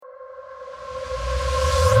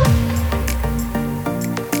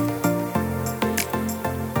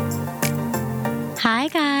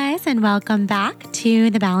and welcome back to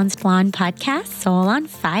the Balanced Blonde podcast, Soul on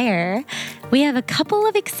Fire. We have a couple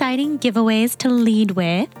of exciting giveaways to lead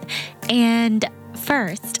with. And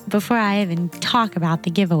first, before I even talk about the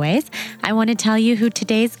giveaways, I want to tell you who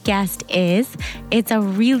today's guest is. It's a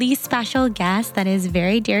really special guest that is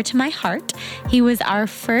very dear to my heart. He was our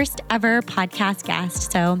first ever podcast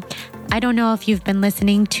guest. So I don't know if you've been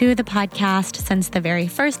listening to the podcast since the very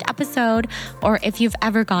first episode or if you've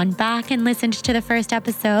ever gone back and listened to the first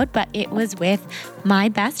episode, but it was with my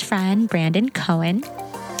best friend, Brandin Cohen,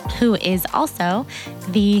 who is also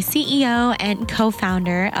the CEO and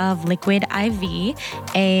co-founder of Liquid IV,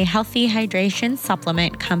 a healthy hydration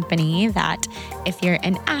supplement company that if you're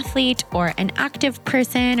an athlete or an active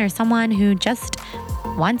person or someone who just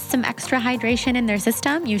wants some extra hydration in their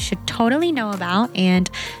system, you should totally know about and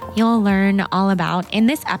you'll learn all about in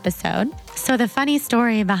this episode. So the funny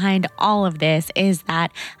story behind all of this is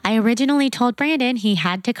that I originally told Brandin he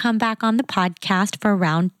had to come back on the podcast for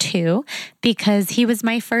round 2 because he was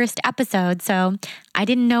my first episode. So I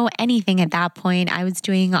didn't know anything at that point. I was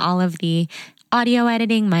doing all of the audio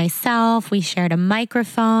editing myself. We shared a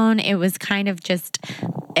microphone. It was kind of just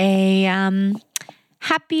a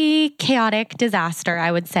happy, chaotic disaster,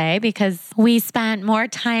 I would say, because we spent more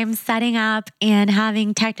time setting up and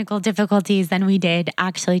having technical difficulties than we did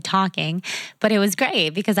actually talking. But it was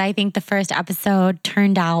great because I think the first episode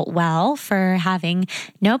turned out well for having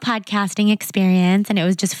no podcasting experience. And it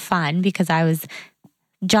was just fun because I was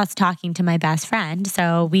just talking to my best friend.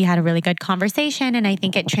 So we had a really good conversation and I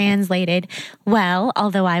think it translated well.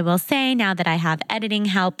 Although I will say now that I have editing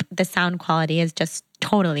help, the sound quality is just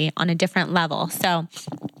totally on a different level. So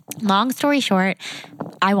long story short,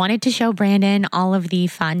 I wanted to show Brandin all of the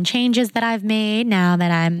fun changes that I've made now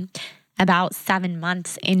that I'm about 7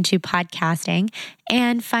 months into podcasting.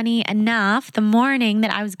 And funny enough, the morning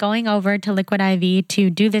that I was going over to Liquid IV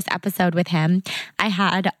to do this episode with him, I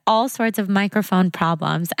had all sorts of microphone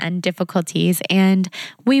problems and difficulties, and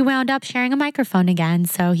we wound up sharing a microphone again.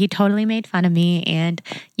 So he totally made fun of me, and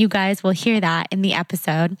you guys will hear that in the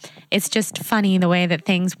episode. It's just funny the way that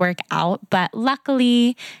things work out, but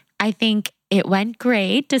luckily, I think it went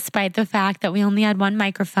great despite the fact that we only had one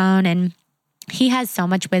microphone, and he has so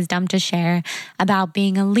much wisdom to share about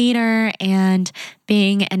being a leader and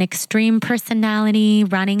being an extreme personality,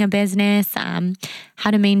 running a business,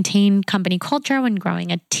 how to maintain company culture when growing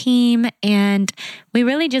a team. And we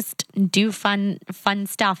really just do fun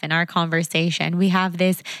stuff in our conversation. We have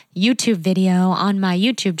this YouTube video on my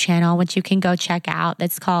YouTube channel, which you can go check out.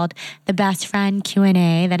 That's called The Best Friend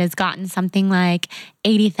Q&A that has gotten something like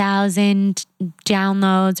 80,000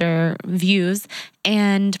 downloads or views.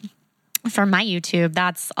 And for my YouTube,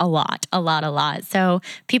 that's a lot. So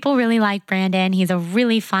people really like Brandin. He's a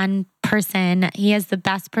really fun person. He has the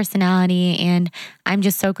best personality, and I'm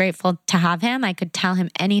just so grateful to have him. I could tell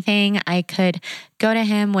him anything. I could go to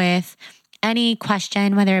him with any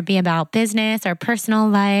question, whether it be about business or personal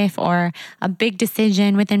life or a big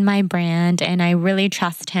decision within my brand, and I really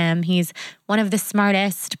trust him. He's one of the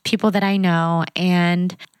smartest people that I know,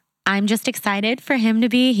 and I'm just excited for him to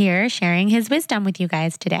be here sharing his wisdom with you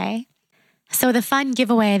guys today. So the fun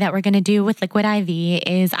giveaway that we're going to do with Liquid IV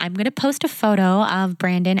is I'm going to post a photo of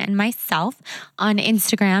Brandin and myself on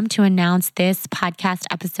Instagram to announce this podcast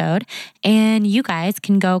episode. And you guys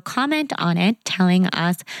can go comment on it telling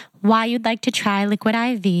us why you'd like to try Liquid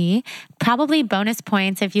IV. Probably bonus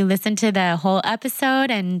points if you listen to the whole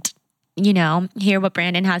episode and hear what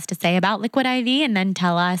Brandin has to say about Liquid IV and then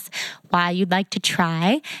tell us why you'd like to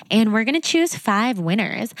try. And we're going to choose 5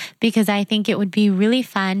 winners because I think it would be really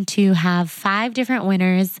fun to have 5 different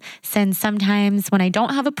winners, since sometimes when I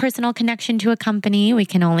don't have a personal connection to a company, we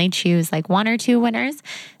can only choose like 1 or 2 winners.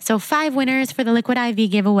 So 5 winners for the Liquid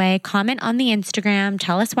IV giveaway. Comment on the Instagram.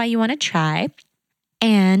 Tell us why you want to try.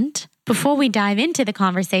 And before we dive into the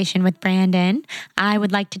conversation with Brandin, I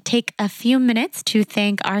would like to take a few minutes to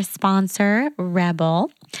thank our sponsor,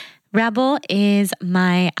 Rebel. Rebel is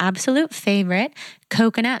my absolute favorite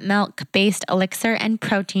coconut milk-based elixir and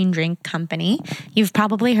protein drink company. You've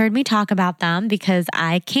probably heard me talk about them because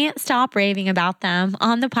I can't stop raving about them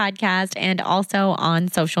on the podcast and also on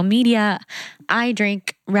social media. I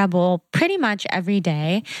drink Rebel pretty much every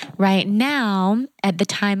day. Right now, at the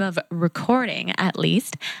time of recording at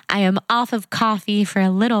least, I am off of coffee for a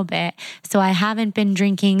little bit, so I haven't been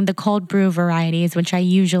drinking the cold brew varieties, which I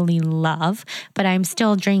usually love, but I'm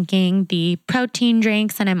still drinking the protein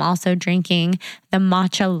drinks, and I'm also drinking the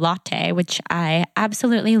matcha latte, which I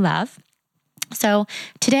absolutely love. So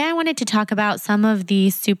today I wanted to talk about some of the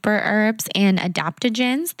super herbs and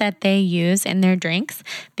adaptogens that they use in their drinks,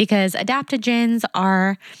 because adaptogens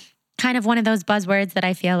are kind of one of those buzzwords that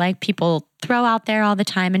I feel like people throw out there all the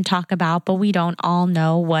time and talk about, but we don't all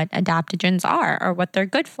know what adaptogens are or what they're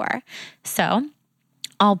good for. So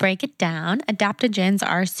I'll break it down. Adaptogens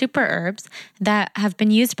are super herbs that have been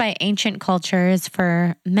used by ancient cultures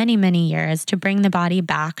for many, many years to bring the body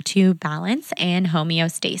back to balance and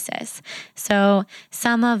homeostasis. So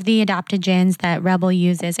some of the adaptogens that Rebel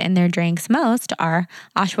uses in their drinks most are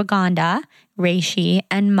ashwagandha, reishi,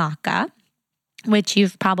 and maca, which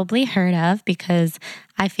you've probably heard of because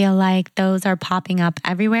I feel like those are popping up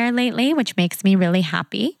everywhere lately, which makes me really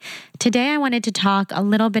happy. Today, I wanted to talk a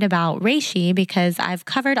little bit about reishi because I've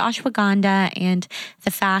covered ashwagandha and the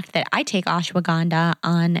fact that I take ashwagandha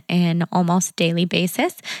on an almost daily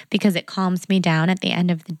basis because it calms me down at the end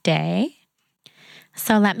of the day.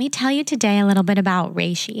 So let me tell you today a little bit about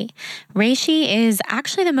reishi. Reishi is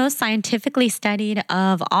actually the most scientifically studied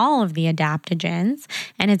of all of the adaptogens,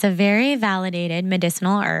 and it's a very validated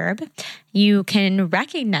medicinal herb. You can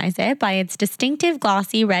recognize it by its distinctive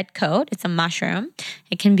glossy red coat. It's a mushroom.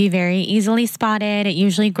 It can be very easily spotted. It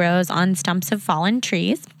usually grows on stumps of fallen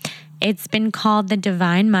trees. It's been called the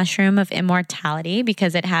divine mushroom of immortality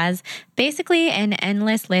because it has basically an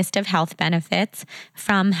endless list of health benefits,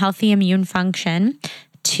 from healthy immune function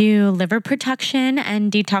to liver protection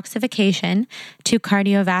and detoxification to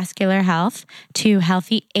cardiovascular health to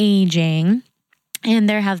healthy aging. And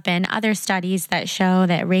there have been other studies that show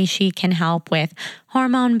that reishi can help with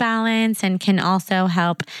hormone balance and can also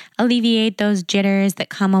help alleviate those jitters that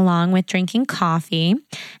come along with drinking coffee.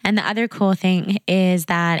 And the other cool thing is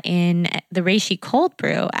that in the reishi cold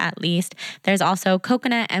brew, at least, there's also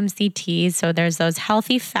coconut MCTs. So there's those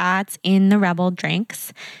healthy fats in the Rebel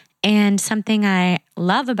drinks. And something I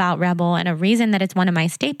love about Rebel, and a reason that it's one of my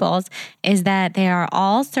staples, is that they are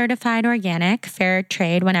all certified organic, fair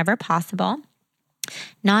trade whenever possible,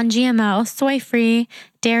 non-GMO, soy-free,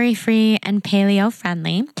 dairy-free, and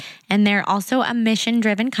paleo-friendly. And they're also a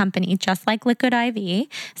mission-driven company, just like Liquid IV.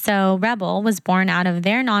 So Rebel was born out of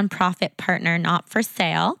their nonprofit partner, Not for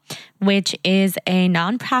Sale, which is a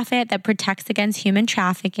nonprofit that protects against human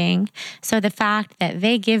trafficking. So the fact that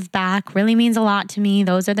they give back really means a lot to me.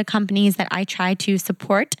 Those are the companies that I try to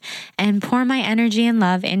support and pour my energy and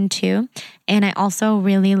love into. And I also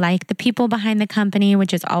really like the people behind the company,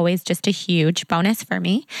 which is always just a huge bonus for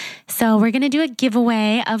me. So we're going to do a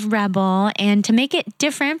giveaway of Rebel. And to make it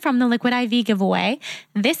different from the Liquid IV giveaway,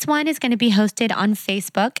 this one is going to be hosted on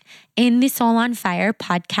Facebook in the Soul on Fire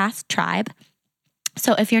podcast tribe.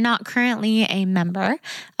 So if you're not currently a member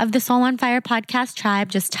of the Soul on Fire podcast tribe,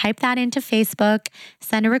 just type that into Facebook,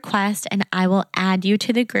 send a request, and I will add you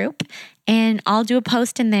to the group. And I'll do a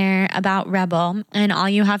post in there about Rebel, and all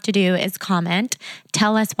you have to do is comment,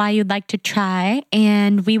 tell us why you'd like to try,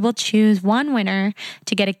 and we will choose one winner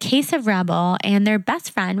to get a case of Rebel, and their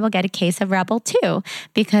best friend will get a case of Rebel too,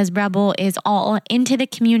 because Rebel is all into the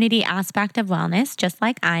community aspect of wellness, just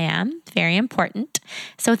like I am. Very important.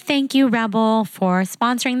 So thank you, Rebel, for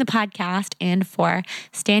sponsoring the podcast and for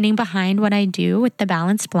standing behind what I do with The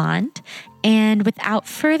Balanced Blonde. And without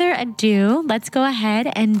further ado, let's go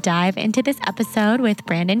ahead and dive into this episode with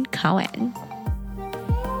Brandin Cohen.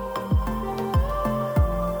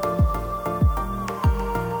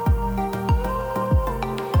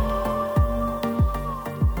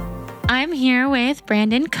 I'm here with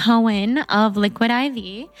Brandin Cohen of Liquid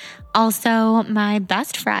IV, also my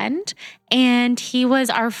best friend, and he was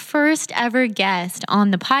our first ever guest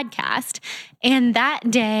on the podcast. And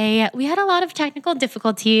that day, we had a lot of technical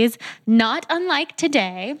difficulties, not unlike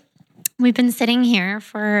today. We've been sitting here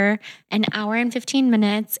for an hour and 15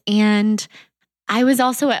 minutes, and I was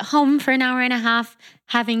also at home for an hour and a half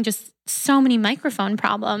having just so many microphone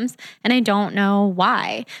problems, and I don't know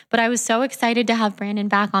why. But I was so excited to have Brandin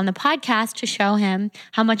back on the podcast to show him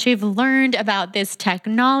how much I've learned about this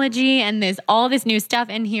technology and all this new stuff.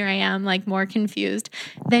 And here I am, like, more confused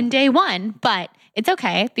than day one. But it's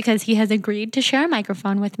okay because he has agreed to share a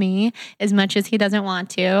microphone with me as much as he doesn't want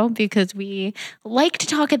to, because we like to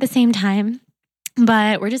talk at the same time.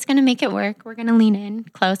 But we're just going to make it work. We're going to lean in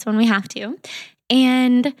close when we have to.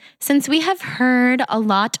 And since we have heard a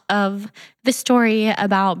lot of the story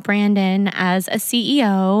about Brandin as a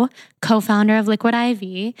CEO, co-founder of Liquid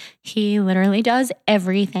IV, he literally does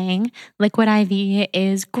everything. Liquid IV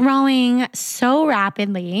is growing so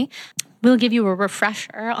rapidly. We'll give you a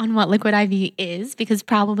refresher on what Liquid IV is, because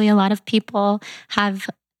probably a lot of people have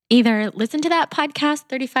either listened to that podcast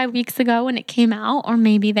 35 weeks ago when it came out, or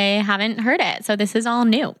maybe they haven't heard it. So this is all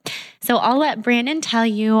new. So I'll let Brandin tell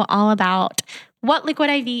you all about what Liquid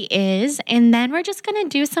IV is, and then we're just going to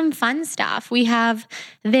do some fun stuff. We have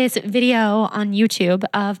this video on YouTube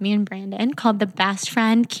of me and Brandin called The Best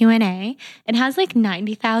Friend Q&A. It has like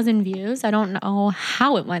 90,000 views. I don't know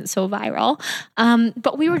how it went so viral,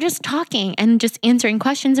 but we were just talking and just answering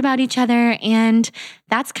questions about each other, and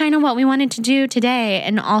that's kind of what we wanted to do today,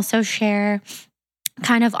 and also share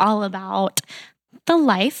kind of all about the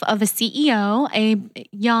life of a CEO, a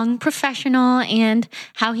young professional, and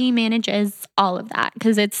how he manages all of that,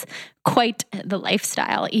 because it's quite the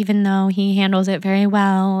lifestyle. Even though he handles it very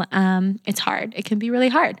well, it's hard. It can be really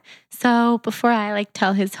hard. So before I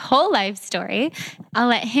tell his whole life story, I'll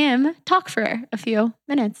let him talk for a few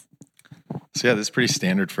minutes. So yeah, this is pretty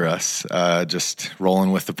standard for us, just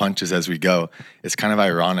rolling with the punches as we go. It's kind of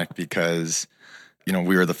ironic because,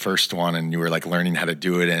 we were the first one and you were learning how to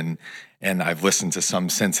do it, and I've listened to some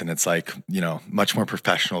since, and it's much more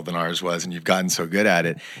professional than ours was, and you've gotten so good at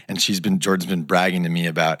it. And Jordan's been bragging to me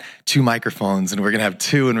about 2 microphones, and we're gonna have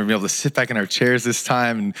 2, and we're gonna be able to sit back in our chairs this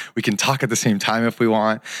time, and we can talk at the same time if we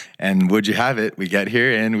want. And would you have it, we get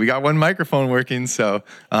here and we got 1 microphone working. So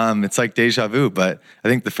it's like deja vu, but I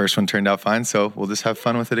think the first one turned out fine. So we'll just have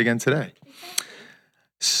fun with it again today.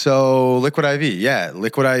 So Liquid IV,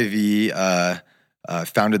 Liquid IV,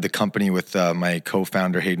 founded the company with my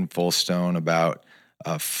co-founder Hayden Fullstone about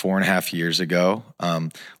 4.5 years ago.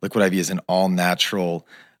 Liquid IV is an all-natural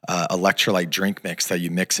electrolyte drink mix that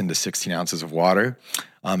you mix into 16 ounces of water.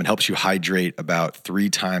 It helps you hydrate about 3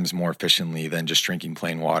 times more efficiently than just drinking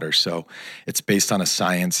plain water. So it's based on a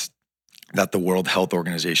science that the World Health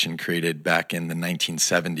Organization created back in the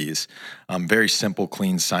 1970s. Very simple,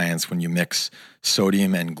 clean science. When you mix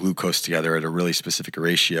sodium and glucose together at a really specific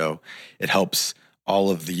ratio, it helps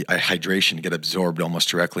all of the hydration get absorbed almost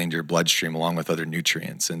directly into your bloodstream along with other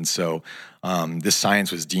nutrients. And so this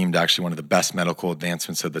science was deemed actually one of the best medical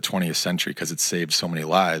advancements of the 20th century because it saved so many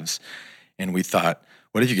lives. And we thought,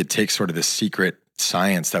 what if you could take sort of this secret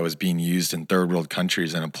science that was being used in third world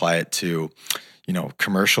countries and apply it to,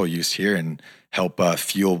 commercial use here and help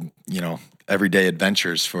fuel, everyday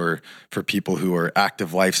adventures for people who are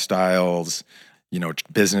active lifestyles,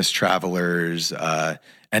 business travelers,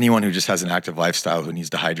 anyone who just has an active lifestyle who needs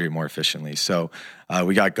to hydrate more efficiently. So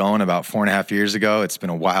we got going about 4.5 years ago. It's been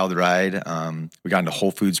a wild ride. We got into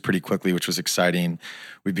Whole Foods pretty quickly, which was exciting.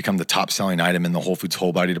 We've become the top selling item in the Whole Foods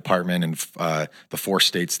whole body department in the 4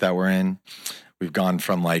 states that we're in. We've gone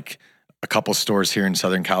from a couple stores here in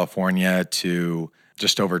Southern California to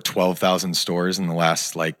just over 12,000 stores in the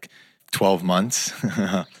last 12 months.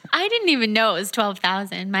 I didn't even know it was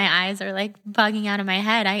 12,000. My eyes are bugging out of my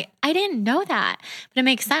head. I didn't know that, but it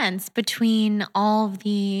makes sense between all of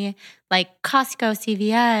the Costco,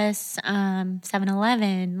 CVS,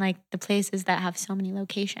 7-Eleven, the places that have so many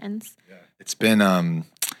locations. Yeah. It's been,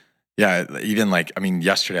 even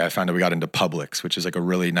yesterday I found out we got into Publix, which is a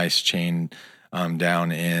really nice chain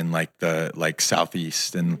down in the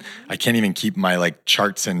Southeast, and I can't even keep my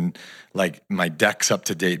charts and my decks up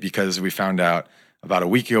to date because we found out about a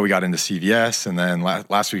week ago we got into CVS, and then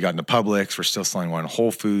last week we got into Publix. We're still selling one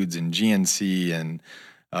Whole Foods and GNC, and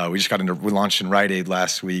we launched in Rite Aid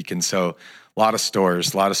last week, and so a lot of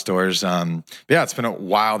stores. But yeah, it's been a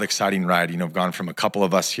wild, exciting ride. I've gone from a couple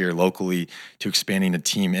of us here locally to expanding a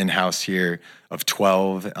team in-house here of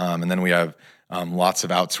 12, and then we have lots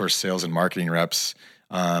of outsourced sales and marketing reps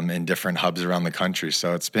in different hubs around the country.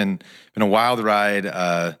 So it's been a wild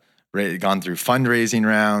ride. Gone through fundraising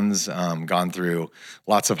rounds, gone through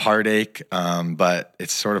lots of heartache, but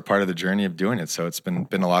it's sort of part of the journey of doing it. So it's been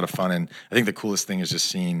a lot of fun, and I think the coolest thing is just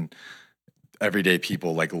seeing everyday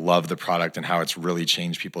people love the product and how it's really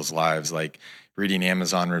changed people's lives. Reading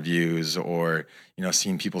Amazon reviews or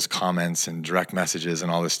seeing people's comments and direct messages and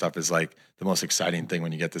all this stuff is the most exciting thing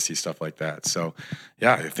when you get to see stuff like that. So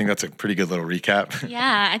yeah, I think that's a pretty good little recap.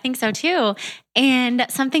 Yeah, I think so too. And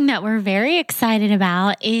something that we're very excited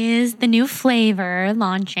about is the new flavor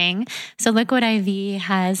launching. So Liquid IV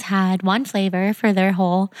has had 1 flavor for their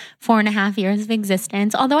whole 4.5 years of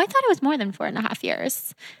existence, although I thought it was more than 4.5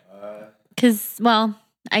 years. Because,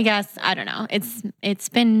 I guess, I don't know. It's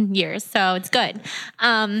been years, so it's good.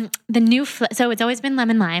 So it's always been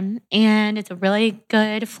lemon lime, and it's a really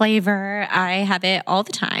good flavor. I have it all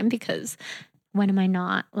the time because when am I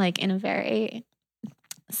not in a very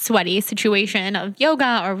sweaty situation of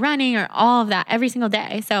yoga or running or all of that every single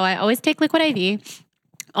day? So I always take Liquid IV,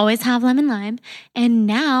 always have lemon lime, and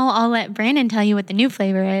now I'll let Brandin tell you what the new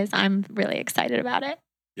flavor is. I'm really excited about it.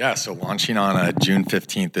 Yeah, so launching on June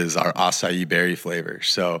 15th is our acai berry flavor.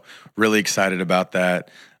 So really excited about that.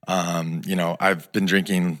 I've been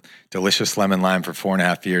drinking delicious lemon lime for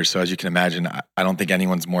 4.5 years. So as you can imagine, I don't think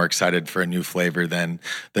anyone's more excited for a new flavor than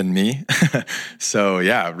me. So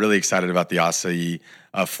yeah, really excited about the acai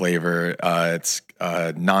flavor. It's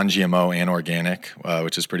non-GMO and organic,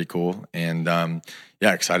 which is pretty cool. And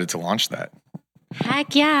excited to launch that.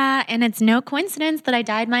 Heck yeah. And it's no coincidence that I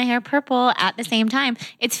dyed my hair purple at the same time.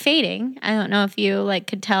 It's fading. I don't know if you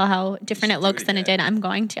could tell how different it looks than it did. I'm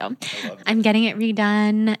going to. I'm getting it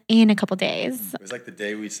redone in a couple days. It was like the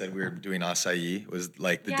day we said we were doing acai. It was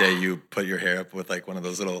like the day you put your hair up with one of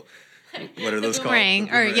those little, what are those boomerang,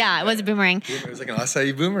 called? It was a boomerang. It was like an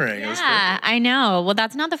acai boomerang. Yeah, I know. Well,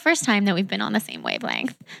 that's not the first time that we've been on the same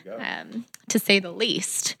wavelength, to say the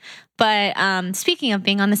least. But speaking of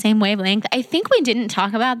being on the same wavelength, I think we didn't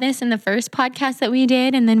talk about this in the first podcast that we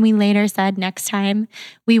did, and then we later said next time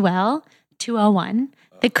we will. 201,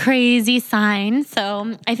 the crazy sign.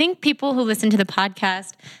 So I think people who listen to the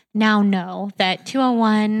podcast now know that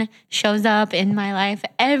 201 shows up in my life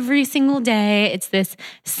every single day. It's this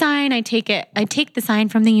sign. I take the sign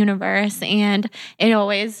from the universe, and it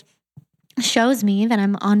always shows me that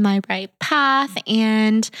I'm on my right path,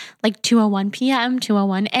 and 2:01 p.m.,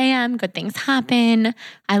 2:01 a.m., good things happen.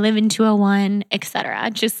 I live in 2:01, etc.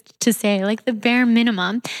 Just to say the bare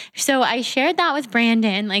minimum. So I shared that with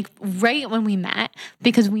Brandin right when we met,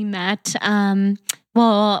 because we met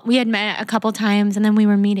we had met a couple times, and then we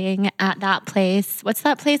were meeting at that place. What's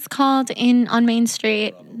that place called on Main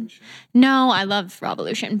Street? Revolution. No, I love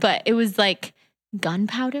Revolution, but it was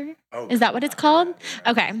Gunpowder. Is that what it's called?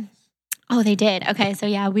 Okay. Oh, they did. Okay, so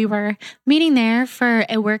yeah, we were meeting there for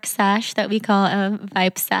a work sesh that we call a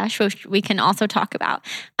vibe sesh, which we can also talk about.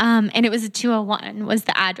 And it was a 201 was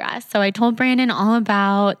the address. So I told Brandin all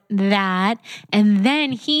about that. And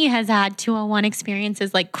then he has had 201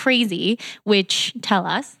 experiences like crazy, which tell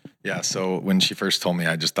us. Yeah, so when she first told me,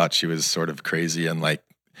 I just thought she was sort of crazy and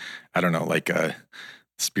a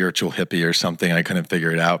spiritual hippie or something. I couldn't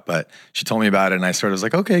figure it out, but she told me about it and I sort of was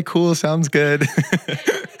like, okay, cool, sounds good.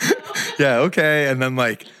 Yeah, okay. And then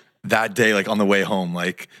that day, on the way home,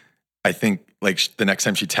 I think the next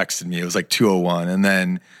time she texted me, it was 2:01. And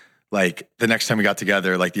then the next time we got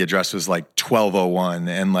together, the address was 12:01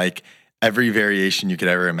 and every variation you could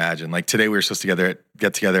ever imagine. Today we were supposed to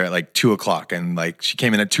get together at 2:00 and she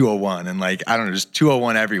came in at 2:01 and I don't know, just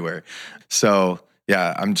 2:01 everywhere. So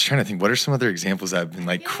yeah, I'm just trying to think, what are some other examples that have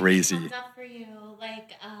been crazy? Comes up for you,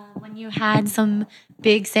 when you had some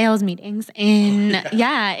big sales meetings in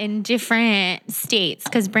different states,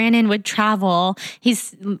 because Brandin would travel.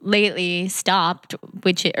 He's lately stopped,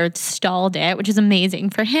 stalled it, which is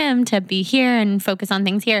amazing for him to be here and focus on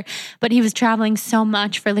things here. But he was traveling so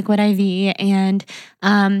much for Liquid IV and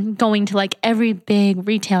going to every big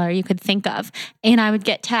retailer you could think of. And I would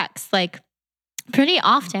get texts pretty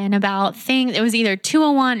often about things. It was either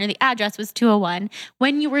 2:01 or the address was 2:01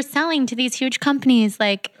 when you were selling to these huge companies.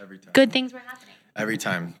 Good things were happening. Every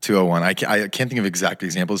time 2:01. I can't think of exact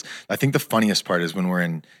examples. I think the funniest part is when we're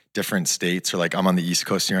in different states, or I'm on the East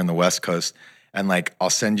Coast, you're on the West Coast, and I'll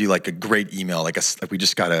send you a great email.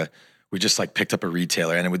 We just picked up a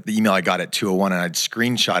retailer, and with the email I got at 2:01, and I'd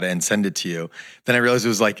screenshot it and send it to you. Then I realized it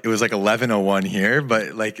was 11:01 here, but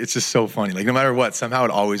it's just so funny. No matter what, somehow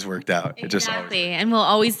it always worked out. Exactly. It just always. And we'll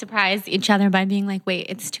always surprise each other by being wait,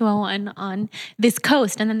 it's 2:01 on this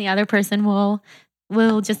coast, and then the other person will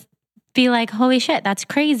just be holy shit, that's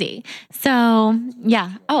crazy. So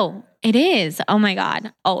yeah. Oh, it is. Oh my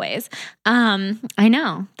God. Always. I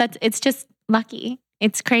know it's just lucky.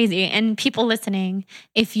 It's crazy. And people listening,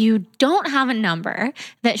 if you don't have a number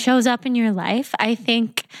that shows up in your life, I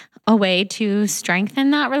think a way to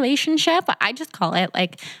strengthen that relationship, I just call it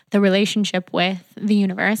the relationship with the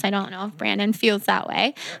universe. I don't know if Brandin feels that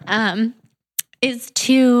way. Is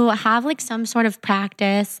to have some sort of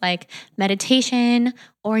practice, meditation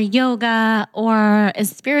or yoga, or as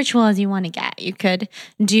spiritual as you want to get. You could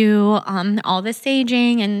do all the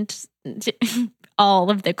saging and all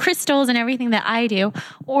of the crystals and everything that I do,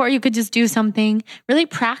 or you could just do something really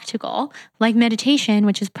practical like meditation,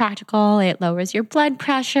 which is practical. It lowers your blood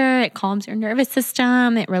pressure, it calms your nervous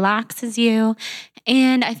system, it relaxes you.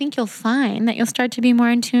 And I think you'll find that you'll start to be more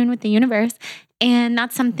in tune with the universe. And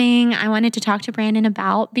that's something I wanted to talk to Brandin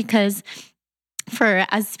about, because for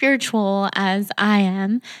as spiritual as I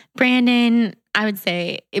am, Brandin, I would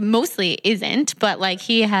say it mostly isn't, but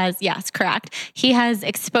he has, yes, correct. He has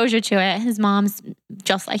exposure to it. His mom's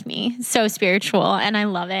just like me, so spiritual, and I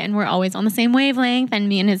love it. And we're always on the same wavelength, and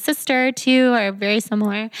me and his sister too are very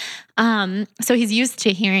similar. So he's used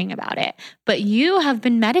to hearing about it. But you have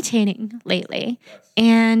been meditating lately,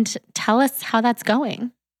 and tell us how that's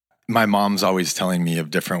going. my mom's always telling me of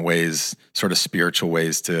different ways, sort of spiritual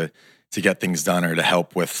ways to get things done or to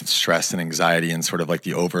help with stress and anxiety and sort of like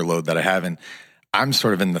the overload that I have. And I'm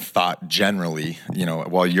sort of in the thought generally,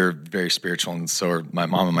 while you're very spiritual and so are my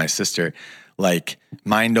mom and my sister, like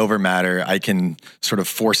mind over matter. I can sort of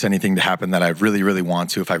force anything to happen that I really, really want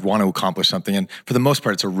to, if I want to accomplish something. And for the most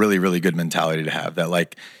part, it's a really, really good mentality to have, that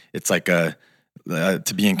like, it's like to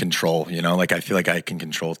be in control, like I feel like I can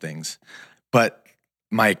control things. But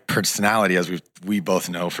my personality, as we both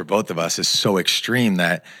know, for both of us, is so extreme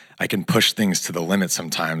that I can push things to the limit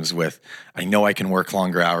sometimes. I know I can work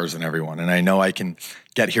longer hours than everyone, and I know I can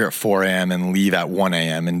get here at 4 a.m. and leave at 1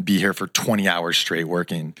 a.m. and be here for 20 hours straight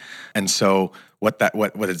working. And so what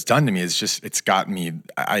it's done to me is just, it's got me,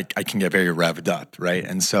 I can get very revved up, right?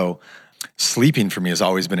 And so sleeping for me has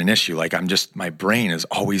always been an issue. Like my brain is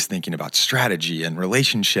always thinking about strategy and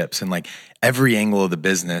relationships and like every angle of the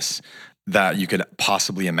business that you could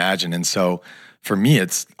possibly imagine. And so for me,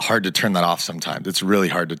 it's hard to turn that off sometimes. It's really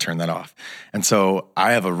hard to turn that off. And so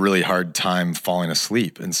I have a really hard time falling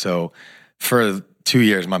asleep. And so for 2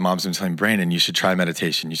 years, my mom's been telling me, Brandin, you should try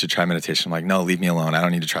meditation. You should try meditation. I'm like, no, leave me alone. I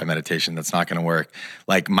don't need to try meditation. That's not going to work.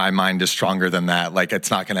 Like my mind is stronger than that. Like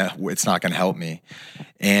it's not going to help me.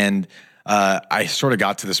 And I sort of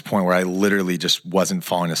got to this point where I literally just wasn't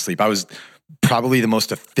falling asleep. I was probably the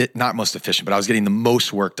not most efficient, but I was getting the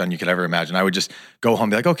most work done you could ever imagine. I would just go home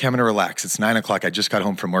and be like, okay, I'm going to relax. It's 9 o'clock. I just got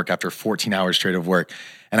home from work after 14 hours straight of work.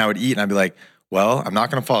 And I would eat and I'd be like, well, I'm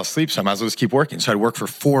not going to fall asleep, so I might as well just keep working. So I'd work for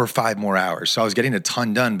 4 or 5 more hours. So I was getting a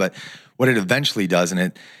ton done, but what it eventually does, and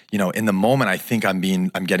it, in the moment I think I'm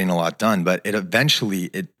getting a lot done, but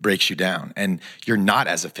it breaks you down and you're not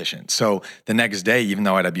as efficient. So the next day, even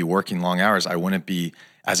though I'd be working long hours, I wouldn't be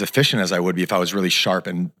as efficient as I would be if I was really sharp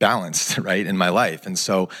and balanced, right, in my life. And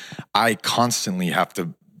so I constantly have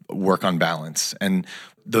to work on balance. And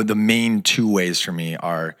the main 2 ways for me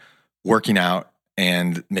are working out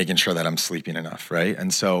and making sure that I'm sleeping enough, right?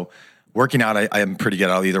 And so working out, I am pretty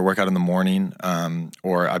good. I'll either work out in the morning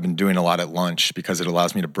or I've been doing a lot at lunch because it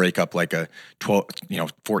allows me to break up like a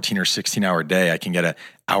 14 or 16 hour day. I can get an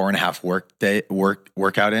hour and a half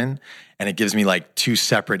workout in, and it gives me like 2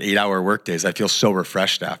 separate 8-hour work days. I feel so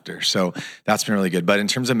refreshed after. So that's been really good. But in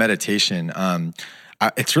terms of meditation,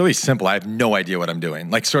 it's really simple. I have no idea what I'm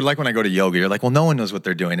doing. Like sort of like when I go to yoga, you're like, well, no one knows what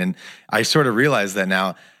they're doing. And I sort of realized that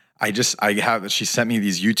now. She sent me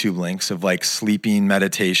these YouTube links of like sleeping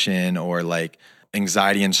meditation or like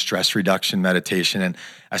anxiety and stress reduction meditation. And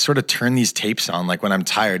I sort of turn these tapes on, like when I'm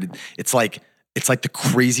tired, it's like the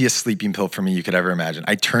craziest sleeping pill for me you could ever imagine.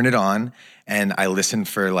 I turn it on and I listen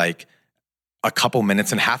for like a couple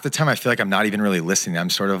minutes, and half the time I feel like I'm not even really listening.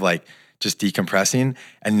 I'm sort of like just decompressing.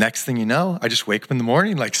 And next thing you know, I just wake up in the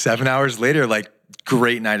morning, like 7 hours later, like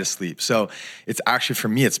great night of sleep. So it's actually, for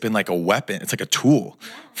me, it's been like a weapon. It's like a tool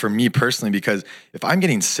for me personally, because if I'm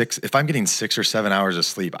getting 6 or 7 hours of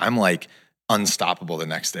sleep, I'm like unstoppable the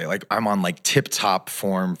next day. Like I'm on like tip top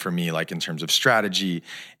form for me, like in terms of strategy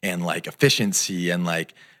and like efficiency and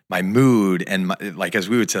like my mood and like, as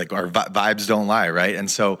we would say, like our vibes don't lie. Right.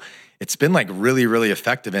 And so it's been like really, really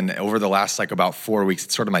effective. And over the last like about 4 weeks,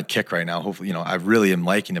 it's sort of my kick right now. Hopefully, I really am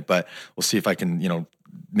liking it, but we'll see if I can,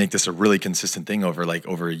 make this a really consistent thing over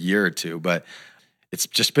a year or 2. But it's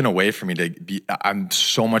just been a way for me I'm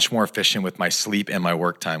so much more efficient with my sleep and my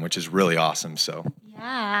work time, which is really awesome. So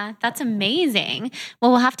yeah, that's amazing.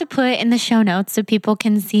 Well, we'll have to put in the show notes so people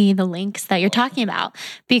can see the links that you're talking about,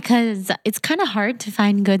 because it's kind of hard to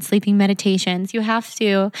find good sleeping meditations. You have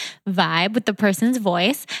to vibe with the person's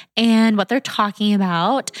voice and what they're talking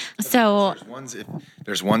about. So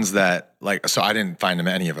there's ones that like, so I didn't find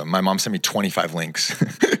any of them. My mom sent me 25 links.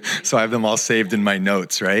 So I have them all saved in my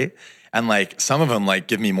notes, right? And like some of them like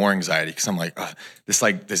give me more anxiety because I'm like,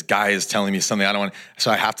 this guy is telling me something I don't want.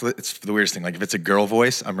 So I have to. It's the weirdest thing. Like if it's a girl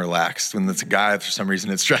voice, I'm relaxed. When it's a guy, for some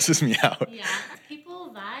reason, it stresses me out. Yeah,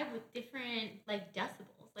 people vibe with different like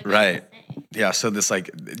decibels. Like, right. Yeah. So this like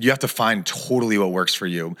you have to find totally what works for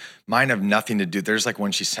you. Mine have nothing to do. There's like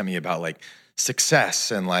one she sent me about like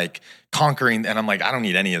success and like conquering, and I'm like, I don't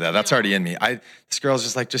need any of that. That's already in me. This girl's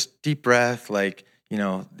just like, just deep breath, like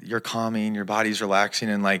you're calming, your body's relaxing,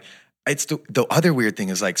 and like. It's the other weird thing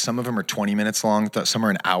is like some of them are 20 minutes long, some are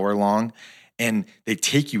an hour long, and they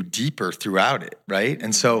take you deeper throughout it, right?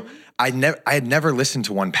 And so I had never listened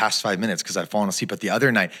to one past 5 minutes because I'd fallen asleep. But the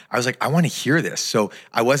other night I was like, I want to hear this. So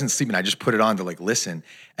I wasn't sleeping. I just put it on to like listen,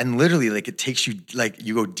 and literally like it takes you like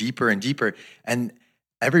you go deeper and deeper. And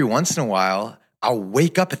every once in a while I'll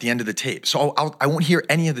wake up at the end of the tape. So I won't hear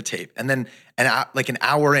any of the tape. And then like an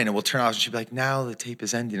hour in, it will turn off and she'll be like, now the tape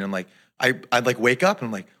is ending. And I'm like, I'd like wake up and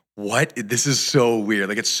I'm like, what? This is so weird.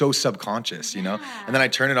 Like, it's so subconscious, you know? And then I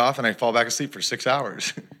turn it off and I fall back asleep for 6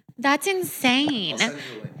 hours. That's insane. I'll send you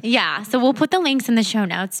the link. Yeah. So we'll put the links in the show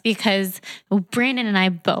notes because Brandon and I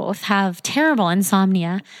both have terrible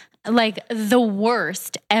insomnia, like the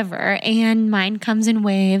worst ever. And mine comes in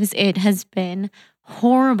waves. It has been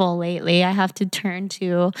horrible lately. I have to turn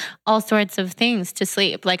to all sorts of things to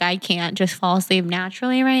sleep. Like, I can't just fall asleep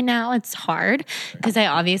naturally right now. It's hard because I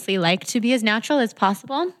obviously like to be as natural as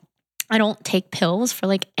possible. I don't take pills for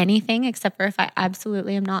like anything except for if I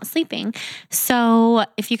absolutely am not sleeping. So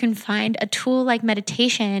if you can find a tool like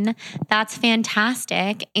meditation, that's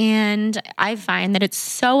fantastic. And I find that it's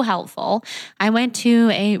so helpful. I went to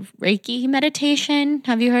a Reiki meditation.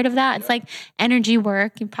 Have you heard of that? It's like energy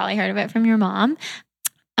work. You probably heard of it from your mom.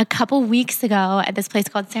 A couple weeks ago at this place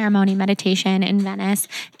called Ceremony Meditation in Venice.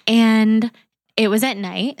 And it was at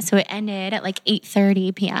night. So it ended at like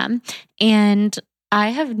 8:30 p.m. And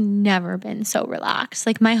I have never been so relaxed.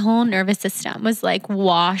 Like, my whole nervous system was like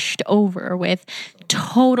washed over with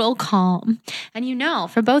total calm. And you know,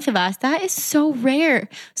 for both of us, that is so rare.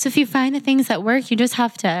 So if you find the things that work, you just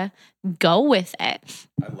have to go with it.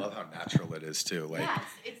 I love how natural it is too. Like,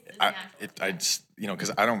 Yes, it's I just, you know,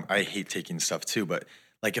 because I hate taking stuff too, but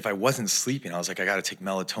like, if I wasn't sleeping, I was like, I got to take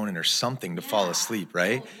melatonin or something to fall asleep,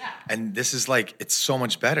 right? Oh, yeah. And this is like, it's so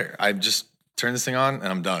much better. I just turn this thing on and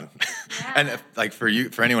I'm done. And if, like, for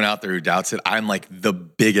anyone out there who doubts it, I'm like the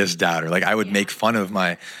biggest doubter. Like, I would make fun of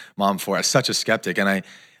my mom for it. Such a skeptic. And I,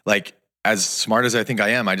 like, as smart as I think I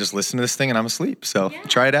am, I just listen to this thing and I'm asleep. So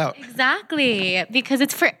try it out. Exactly. Because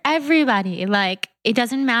it's for everybody. Like, it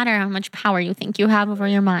doesn't matter how much power you think you have over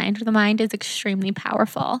your mind. The mind is extremely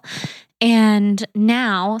powerful. And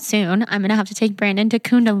now, soon, I'm going to have to take Brandon to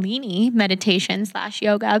Kundalini meditation /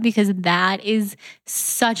 yoga because that is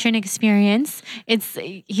such an experience.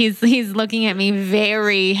 He's looking at me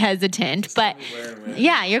very hesitant, but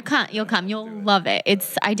yeah, you'll come. You'll love it.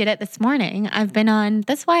 I did it this morning.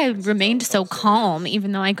 That's why I remained so calm,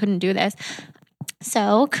 even though I couldn't do this.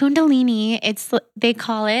 So Kundalini, they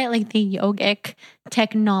call it like the yogic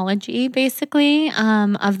technology, basically,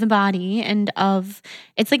 of the body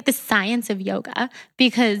it's like the science of yoga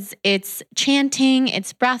because it's chanting,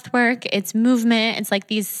 it's breath work, it's movement. It's like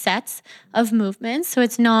these sets of movements. So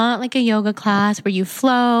it's not like a yoga class where you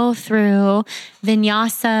flow through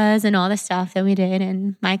vinyasas and all the stuff that we did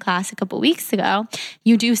in my class a couple weeks ago.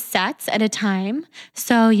 You do sets at a time.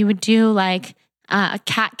 So you would do like a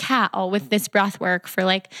cat-cow with this breath work for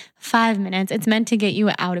like 5 minutes. It's meant to get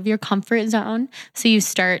you out of your comfort zone. So you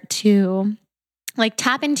start to like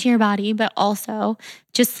tap into your body, but also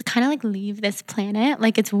just kind of like leave this planet.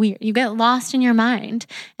 Like, it's weird. You get lost in your mind.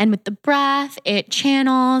 And with the breath, it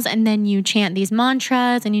channels, and then you chant these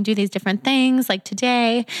mantras and you do these different things. Like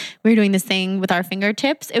today, we were doing this thing with our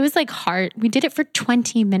fingertips. It was like hard. We did it for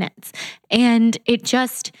 20 minutes and it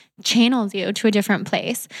just channels you to a different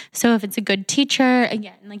place. So if it's a good teacher,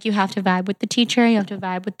 again, like you have to vibe with the teacher, you have to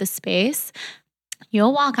vibe with the space.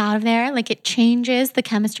 You'll walk out of there, like it changes the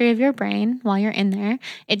chemistry of your brain while you're in there.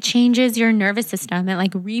 It changes your nervous system. It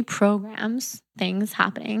like reprograms things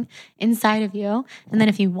happening inside of you. And then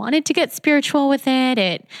if you wanted to get spiritual with it,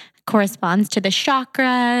 it corresponds to the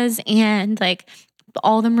chakras and like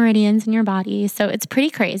all the meridians in your body. So it's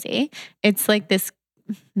pretty crazy. It's like this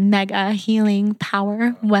mega healing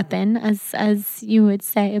power weapon, as you would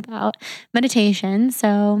say about meditation.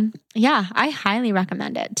 So yeah, I highly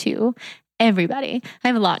recommend it to everybody. I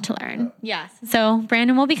have a lot to learn. Yes. So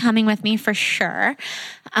Brandon will be coming with me for sure.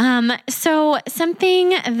 So something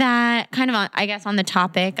that kind of, I guess, on the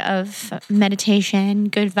topic of meditation,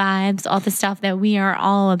 good vibes, all the stuff that we are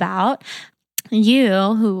all about. You,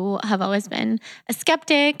 who have always been a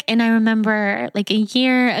skeptic, and I remember like a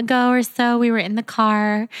year ago or so, we were in the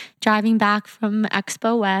car driving back from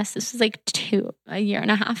Expo West. This was like a year and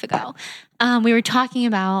a half ago. We were talking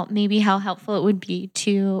about maybe how helpful it would be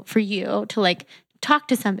for you to like talk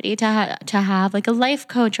to somebody, to have like a life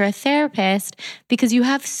coach or a therapist, because you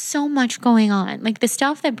have so much going on. Like the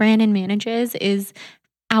stuff that Brandon manages is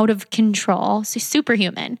out of control, so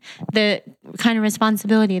superhuman, the kind of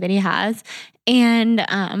responsibility that he has. And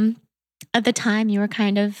at the time, you were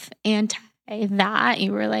kind of anti that.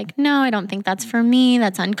 You were like, no, I don't think that's for me.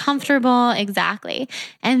 That's uncomfortable. Exactly.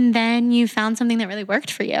 And then you found something that really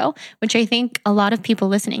worked for you, which I think a lot of people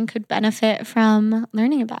listening could benefit from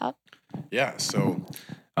learning about. Yeah. So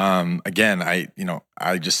again,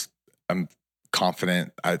 I'm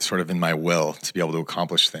confident sort of in my will to be able to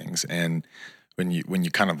accomplish things. And when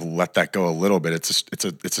you kind of let that go a little bit,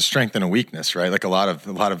 it's a strength and a weakness, right? Like a lot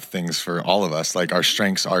of things for all of us, like our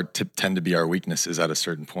strengths tend to be our weaknesses at a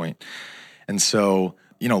certain point. And so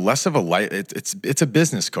less of a life. It's a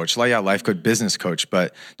business coach, life coach, business coach,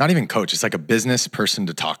 but not even coach. It's like a business person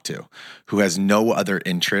to talk to who has no other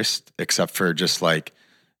interest except for just like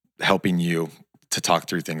helping you to talk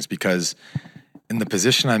through things. Because in the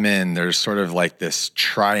position I'm in, there's sort of like this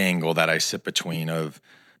triangle that I sit between of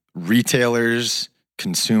retailers,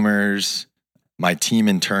 consumers, my team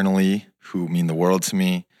internally, who mean the world to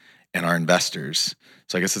me, and our investors.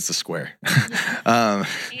 So I guess it's a square. And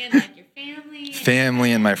like your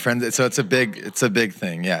family and my friends. So it's a big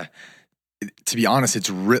thing. Yeah. To be honest, it's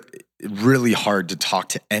really hard to talk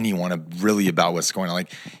to anyone really about what's going on.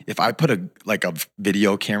 Like if I put a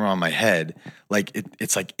video camera on my head, like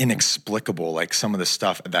it's like inexplicable. Like some of the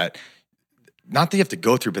stuff that, not that you have to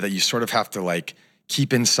go through, but that you sort of have to like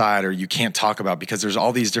keep inside or you can't talk about, because there's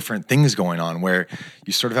all these different things going on where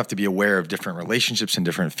you sort of have to be aware of different relationships and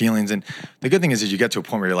different feelings. And the good thing is you get to a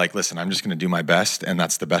point where you're like, listen, I'm just going to do my best, and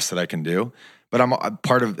that's the best that I can do. But I'm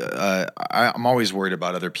I'm always worried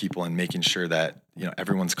about other people and making sure that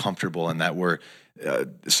everyone's comfortable and that we're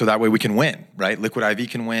so that way we can win, right? Liquid IV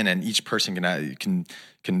can win, and each person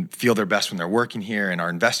can feel their best when they're working here, and our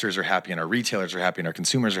investors are happy, and our retailers are happy, and our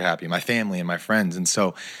consumers are happy, my family and my friends. And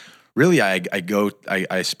so really,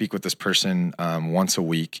 I speak with this person once a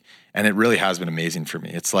week, and it really has been amazing for me.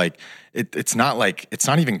 It's like it's not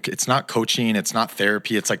coaching, it's not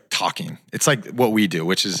therapy, it's like talking. It's like what we do,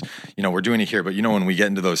 which is we're doing it here, but when we get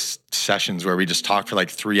into those sessions where we just talk for like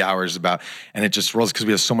 3 hours about, and it just rolls because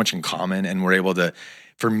we have so much in common, and we're able to.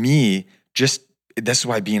 For me, just this is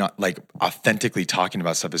why being like authentically talking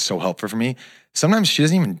about stuff is so helpful for me. Sometimes she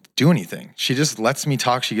doesn't even do anything. She just lets me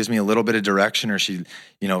talk. She gives me a little bit of direction, or she,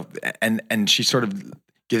 and she sort of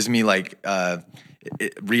gives me like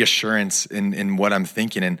reassurance in what I'm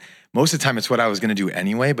thinking. And most of the time it's what I was going to do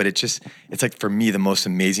anyway, but it's like for me, the most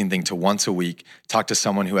amazing thing to once a week talk to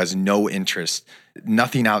someone who has no interest,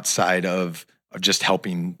 nothing outside of just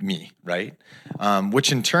helping me. Right.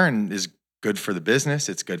 Which in turn is good for the business.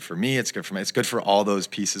 It's good for me. It's good for all those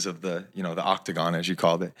pieces of the octagon, as you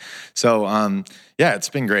called it. So, yeah, it's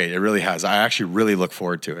been great. It really has. I actually really look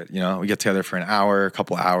forward to it. We get together for an hour, a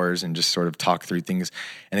couple hours, and just sort of talk through things.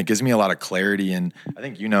 And it gives me a lot of clarity. And I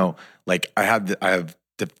think, like I have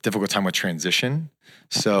difficult time with transition.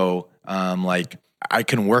 So, like I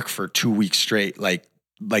can work for 2 weeks straight, like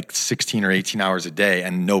 16 or 18 hours a day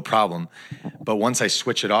and no problem. But once I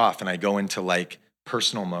switch it off and I go into like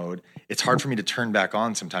personal mode, it's hard for me to turn back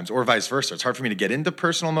on sometimes, or vice versa. It's hard for me to get into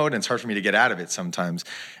personal mode, and it's hard for me to get out of it sometimes.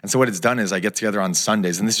 And so what it's done is I get together on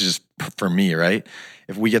Sundays, and this is just for me, right?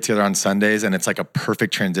 If we get together on Sundays, and it's like a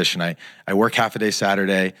perfect transition. I work half a day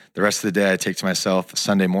Saturday, the rest of the day I take to myself.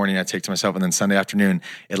 Sunday morning I take to myself, and then Sunday afternoon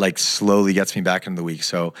it like slowly gets me back into the week.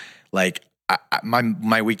 So like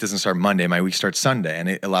my week doesn't start Monday. My week starts Sunday, and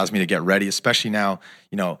it allows me to get ready. Especially now,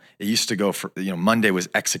 it used to go for Monday was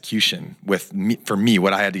execution with me, for me,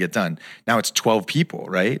 what I had to get done. Now it's 12 people,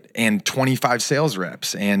 right, and 25 sales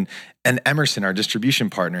reps, and Emerson, our distribution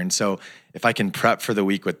partner. And so if I can prep for the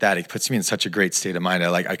week with that, it puts me in such a great state of mind.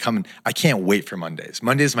 I can't wait for Mondays.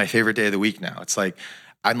 Monday is my favorite day of the week now. It's like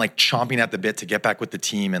I'm like chomping at the bit to get back with the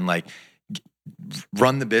team and like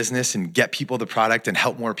run the business and get people the product and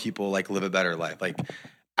help more people like live a better life. Like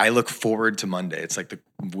I look forward to Monday. It's like the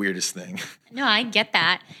weirdest thing. No, I get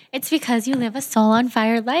that. It's because you live a soul on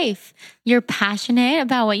fire life. You're passionate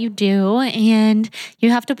about what you do, and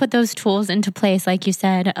you have to put those tools into place, like you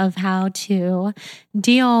said, of how to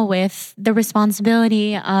deal with the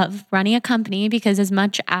responsibility of running a company, because as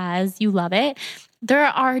much as you love it, there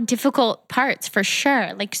are difficult parts for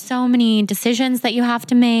sure, like so many decisions that you have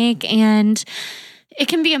to make, and it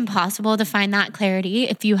can be impossible to find that clarity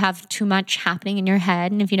if you have too much happening in your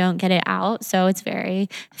head and if you don't get it out. So it's very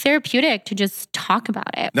therapeutic to just talk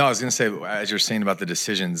about it. No, I was going to say, as you're saying about the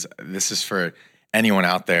decisions, this is for anyone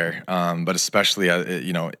out there, but especially,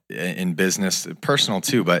 in business, personal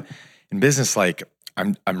too, but in business, like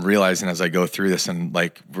I'm realizing as I go through this, and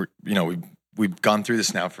like we've gone through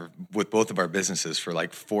this now with both of our businesses for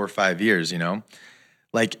like 4 or 5 years,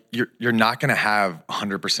 like you're not going to have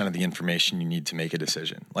 100% of the information you need to make a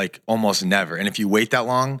decision, like almost never. And if you wait that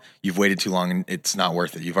long, you've waited too long, and it's not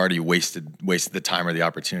worth it. You've already wasted the time or the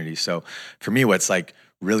opportunity. So for me, what's like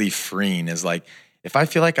really freeing is like, if I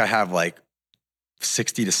feel like I have like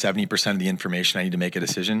 60 to 70% of the information I need to make a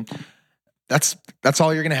decision, that's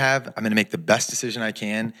all you're going to have. I'm going to make the best decision I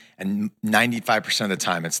can. And 95% of the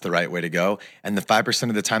time, it's the right way to go. And the 5%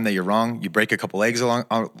 of the time that you're wrong, you break a couple eggs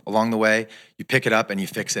along the way, you pick it up and you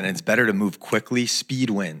fix it. And it's better to move quickly. Speed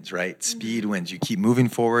wins, right? Speed wins. You keep moving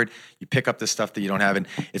forward. You pick up the stuff that you don't have. And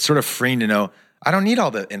it's sort of freeing to know I don't need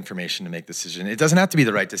all the information to make the decision. It doesn't have to be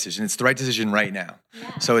the right decision. It's the right decision right now.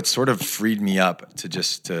 Yeah. So it sort of freed me up to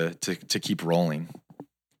just to keep rolling.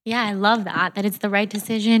 Yeah, I love that it's the right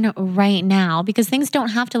decision right now, because things don't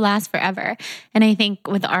have to last forever. And I think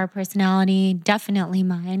with our personality, definitely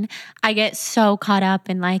mine, I get so caught up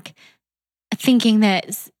in like thinking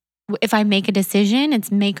that if I make a decision,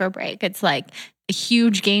 it's make or break. It's like a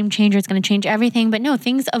huge game changer. It's going to change everything. But no,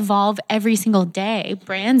 things evolve every single day.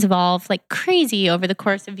 Brands evolve like crazy over the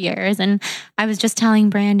course of years. And I was just telling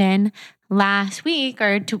Brandin last week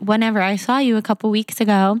or whenever I saw you a couple weeks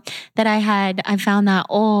ago that I found that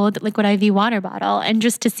old Liquid IV water bottle. And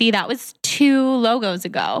just to see that was 2 logos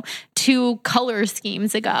ago, 2 color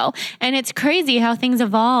schemes ago. And it's crazy how things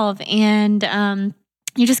evolve. And,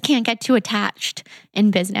 you just can't get too attached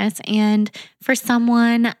in business. And for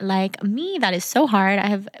someone like me, that is so hard. I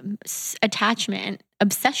have attachment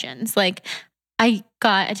obsessions. Like I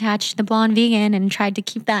got attached to the Blonde Vegan and tried to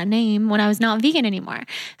keep that name when I was not vegan anymore.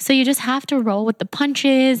 So you just have to roll with the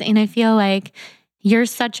punches. And I feel like you're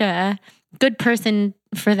such a good person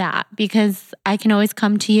for that, because I can always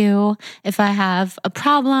come to you if I have a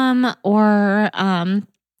problem or,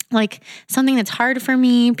 like something that's hard for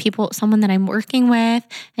me, someone that I'm working with,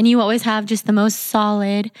 and you always have just the most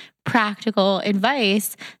solid, practical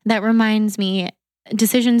advice that reminds me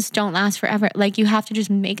decisions don't last forever. Like you have to just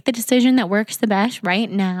make the decision that works the best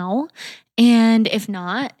right now. And if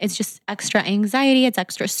not, it's just extra anxiety, it's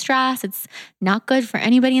extra stress, it's not good for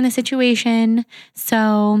anybody in the situation.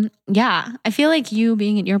 So yeah, I feel like you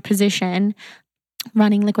being in your position,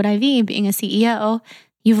 running Liquid IV, being a CEO,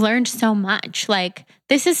 you've learned so much. Like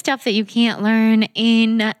this is stuff that you can't learn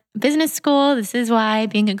in business school. This is why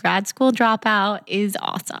being a grad school dropout is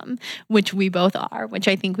awesome, which we both are, which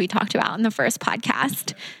I think we talked about in the first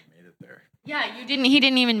podcast. Made it there. Yeah, he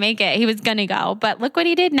didn't even make it. He was going to go, but look what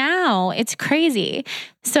he did now. It's crazy.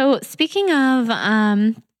 So speaking of,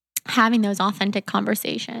 having those authentic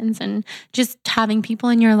conversations and just having people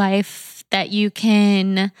in your life that you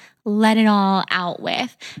can let it all out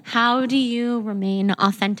with. How do you remain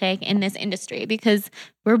authentic in this industry? Because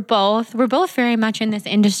we're both very much in this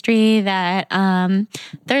industry that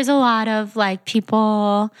there's a lot of like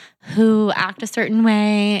people who act a certain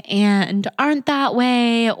way and aren't that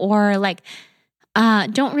way, or like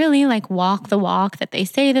don't really like walk the walk that they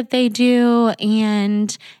say that they do.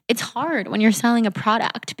 And it's hard when you're selling a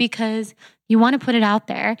product because you want to put it out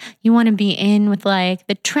there. You want to be in with like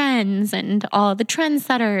the trends and all the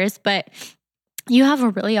trendsetters, but you have a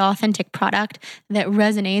really authentic product that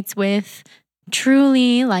resonates with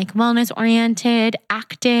truly like wellness oriented,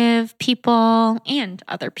 active people and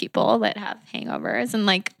other people that have hangovers and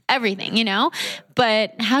like everything, you know?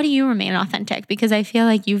 But how do you remain authentic? Because I feel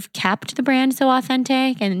like you've kept the brand so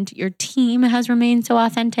authentic and your team has remained so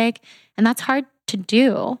authentic. And that's hard to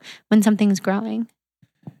do when something's growing.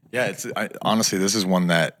 Yeah, honestly, this is one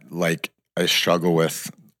that like I struggle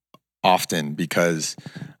with often because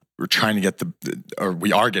we're trying to get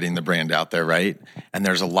we are getting the brand out there, right? And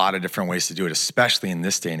there's a lot of different ways to do it, especially in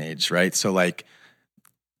this day and age, right? So like,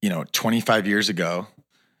 25 years ago,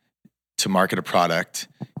 to market a product,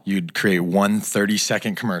 you'd create one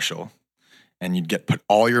 30-second commercial and you'd put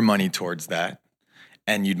all your money towards that.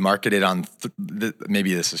 And you'd market it on,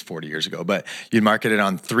 maybe this is 40 years ago, but you'd market it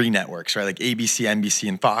on 3 networks, right? Like ABC, NBC,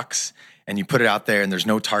 and Fox. And you put it out there and there's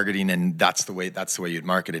no targeting, and that's the way you'd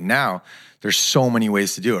market it. Now, there's so many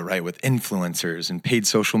ways to do it, right? With influencers and paid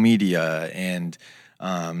social media and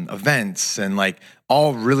events and like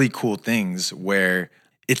all really cool things where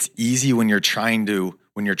it's easy when you're trying to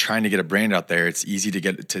get a brand out there, it's easy to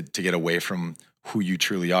get away from who you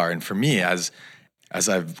truly are. And for me, as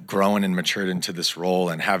I've grown and matured into this role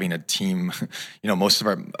and having a team,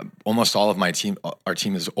 almost all of my team, our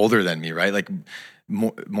team is older than me, right? Like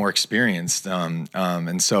more experienced.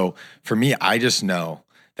 And so for me, I just know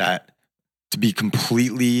that to be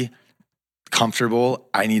completely comfortable,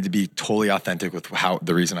 I need to be totally authentic with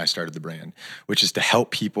the reason I started the brand, which is to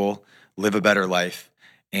help people live a better life.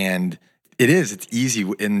 And it's easy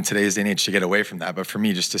in today's day and age to get away from that. But for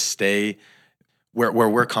me, just to stay where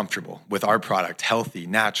we're comfortable with our product, healthy,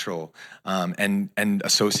 natural, and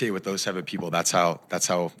associate with those type of people. That's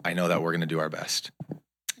how I know that we're going to do our best.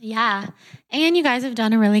 Yeah. And you guys have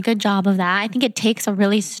done a really good job of that. I think it takes a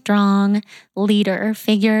really strong leader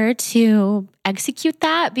figure to execute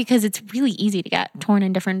that, because it's really easy to get torn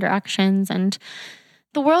in different directions. And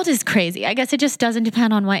the world is crazy. I guess it just doesn't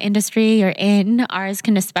depend on what industry you're in. Ours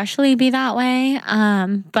can especially be that way.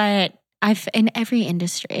 But in every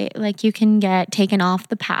industry, like you can get taken off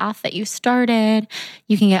the path that you started.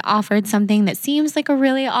 You can get offered something that seems like a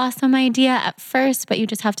really awesome idea at first, but you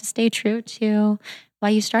just have to stay true to why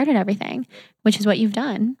you started everything, which is what you've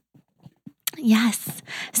done. Yes.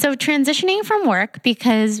 So transitioning from work,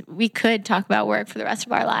 because we could talk about work for the rest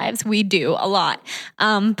of our lives. We do a lot.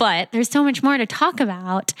 But there's so much more to talk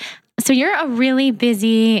about. So you're a really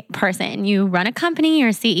busy person. You run a company, you're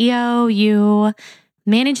a CEO, you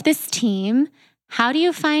manage this team. How do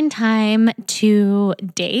you find time to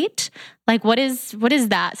date? Like what does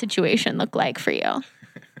that situation look like for you?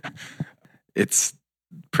 It's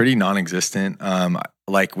pretty non-existent.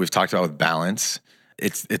 Like we've talked about with balance.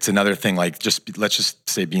 It's another thing, like let's just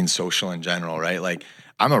say being social in general, right? Like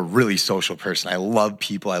I'm a really social person. I love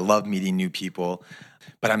people. I love meeting new people,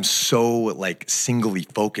 but I'm so like singly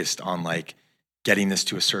focused on like getting this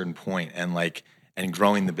to a certain point and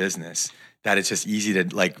growing the business that it's just easy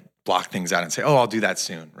to like block things out and say, oh, I'll do that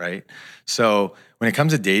soon, right? So when it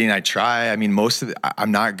comes to dating, I mean, most of it, I'm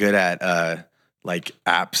not good at like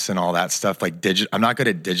apps and all that stuff. Like I'm not good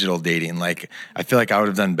at digital dating. Like I feel like I would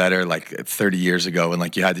have done better like 30 years ago when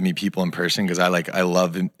like you had to meet people in person. Cause I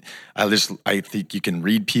think you can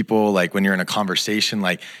read people like when you're in a conversation,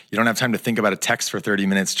 like you don't have time to think about a text for 30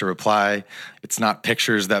 minutes to reply. It's not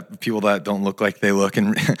pictures that people that don't look like they look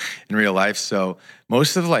in real life. So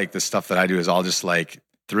most of like the stuff that I do is all just like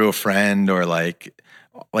through a friend or like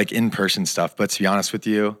in-person stuff. But to be honest with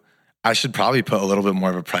you, I should probably put a little bit more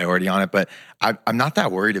of a priority on it, but I'm not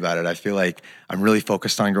that worried about it. I feel like I'm really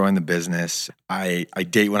focused on growing the business. I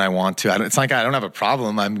date when I want to. It's like I don't have a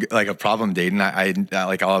problem. I'm like a problem dating.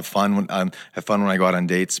 I'll have fun when I go out on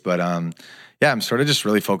dates. But yeah, I'm sort of just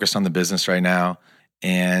really focused on the business right now,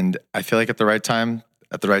 and I feel like at the right time,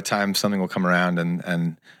 something will come around,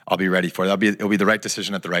 and I'll be ready for it. It'll be the right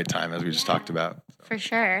decision at the right time, as we just talked about. For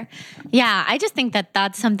sure. Yeah, I just think that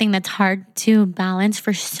that's something that's hard to balance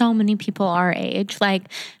for so many people our age. Like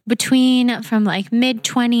from like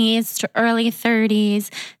mid-20s to early 30s,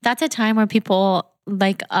 that's a time where people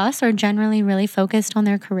like us are generally really focused on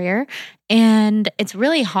their career. And it's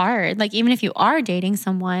really hard, like even if you are dating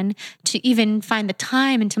someone, to even find the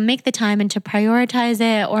time and to make the time and to prioritize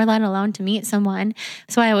it, or let alone to meet someone.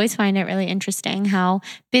 So I always find it really interesting how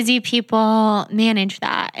busy people manage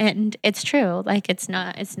that. And it's true. Like it's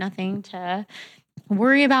nothing to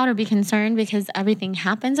worry about or be concerned, because everything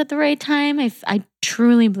happens at the right time. I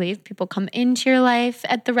truly believe people come into your life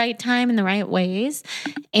at the right time in the right ways.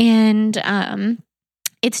 And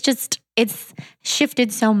it's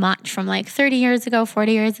shifted so much from like 30 years ago,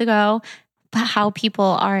 40 years ago, but how people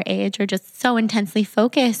our age are just so intensely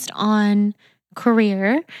focused on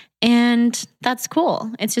career. And that's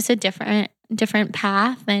cool. It's just a different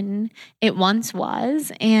path than it once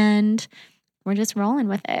was. And we're just rolling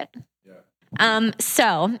with it.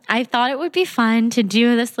 So I thought it would be fun to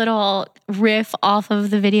do this little riff off of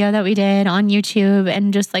the video that we did on YouTube,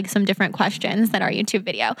 and just like some different questions that our YouTube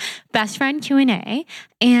video, best friend Q&A,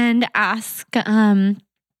 and ask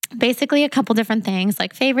basically a couple different things,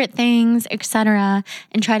 like favorite things, etc.,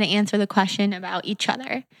 and try to answer the question about each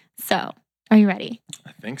other. So are you ready?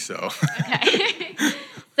 I think so. Okay.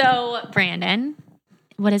 So Brandon,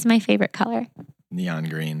 what is my favorite color? Neon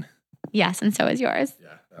green. Yes, and so is yours. Yeah,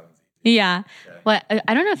 that one's easy. Yeah. Okay. What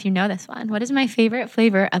I don't know if you know this one. What is my favorite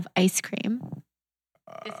flavor of ice cream?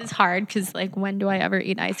 This is hard because, like, when do I ever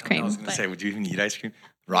eat ice cream? I was going to say, would you even eat ice cream?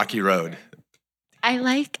 Rocky Road. I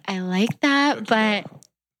like that, Cookie but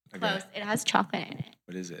close. It has chocolate in it.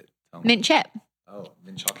 What is it? Mint chip. Oh,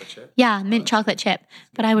 mint chocolate chip? Yeah, mint chocolate chip.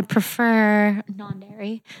 But I would prefer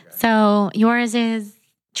non-dairy. Okay. So yours is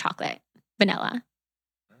chocolate, vanilla.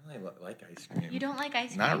 I like ice cream. You don't like ice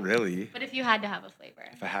cream? Not really. But if you had to have a flavor.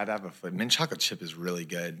 If I had to have a flavor, mint chocolate chip is really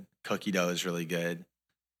good. Cookie dough is really good.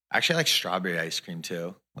 Actually, I like strawberry ice cream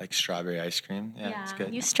too. Like strawberry ice cream. Yeah, it's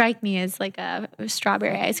good. You strike me as like a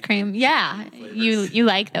strawberry ice cream. Yeah, you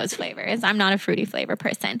like those flavors. I'm not a fruity flavor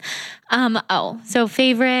person. So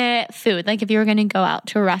favorite food? Like if you were going to go out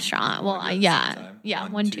to a restaurant. Well, yeah.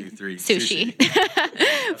 1, 2, 3.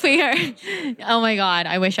 Sushi. We are. Oh my God,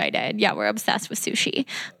 I wish I did. Yeah, we're obsessed with sushi.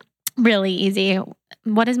 Really easy.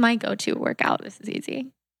 What is my go-to workout? This is easy.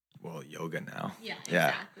 Well, yoga now. Yeah.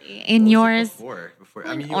 Exactly. And yours? Before.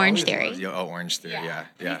 I mean, Orange Theory. Orange Theory. Yeah.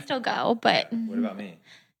 We still go, but what about me?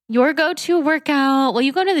 Your go-to workout? Well,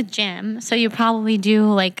 you go to the gym, so you probably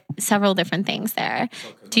do like several different things there.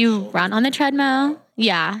 Do you run on the treadmill?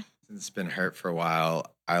 Yeah. Since it's been hurt for a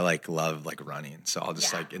while, I love running. So I'll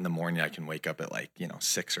just in the morning I can wake up at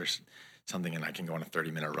 6 something and I can go on a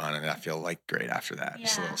 30-minute run and I feel like great after that.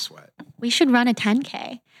 Just a little sweat. We should run a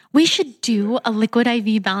 10K. We should do a Liquid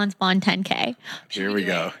IV Balance Bond 10K. Here we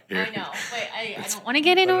go. I know. Wait, I don't want to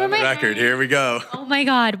get into my record. Here we go. Oh my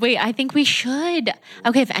God. Wait, I think we should.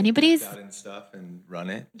 Okay, if anybody's out and stuff and run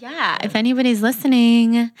it. Yeah, if anybody's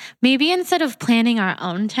listening, maybe instead of planning our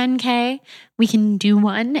own 10K, we can do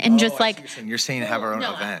one and just like you're saying have our own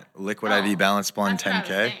event, Liquid IV Balance Bond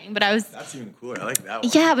 10K. That's even cooler. I like that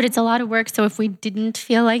one. Yeah, but it's a lot of work. So if we didn't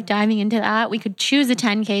feel like diving into that, we could choose a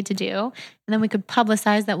 10K to do, and then we could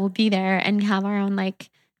publicize that we'll be there and have our own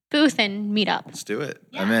like booth and meet up. Let's do it.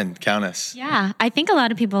 Yeah. I'm in. Count us. Yeah, I think a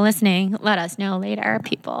lot of people listening, let us know later,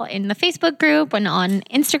 people in the Facebook group and on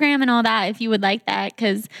Instagram and all that, if you would like that,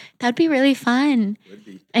 because that'd be really fun. Would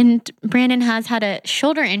be. And Brandon has had a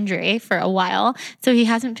shoulder injury for a while, so he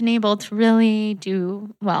hasn't been able to really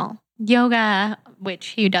do, well, yoga, which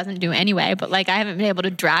he doesn't do anyway, but like I haven't been able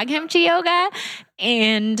to drag him to yoga,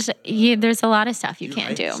 and there's a lot of stuff you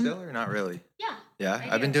can't do. Still or not really? Yeah,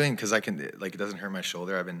 I've been doing, because I can, like, it doesn't hurt my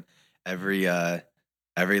shoulder. I've been every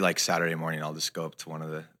like Saturday morning, I'll just go up to one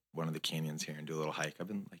of the canyons here and do a little hike. I've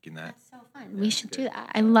been liking that. That's so fun. We should do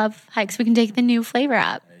that. I love hikes. We can take the new flavor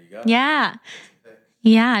up. There you go. Yeah.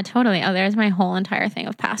 Yeah, totally. Oh, there's my whole entire thing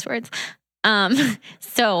of passwords.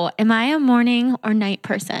 So am I a morning or night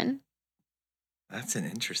person? That's an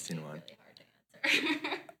interesting one.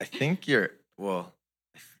 I think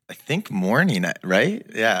morning, right?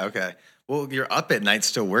 Yeah, okay. Well, you're up at night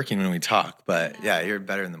still working when we talk, but yeah, you're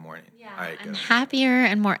better in the morning. Yeah, all right, I'm happier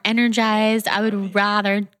and more energized. I would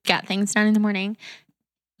rather get things done in the morning.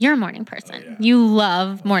 You're a morning person. Oh, yeah. You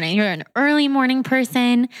love morning. You're an early morning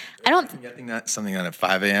person. Getting something done at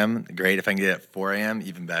 5 a.m., great. If I can get it at 4 a.m.,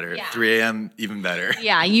 even better. Yeah. 3 a.m., even better.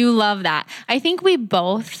 Yeah, you love that. I think we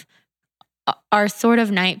both are sort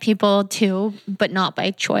of night people too, but not by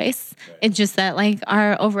choice. Right. It's just that like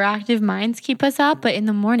our overactive minds keep us up, but in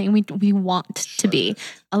the morning we want to be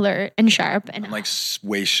alert and sharp. And I'm like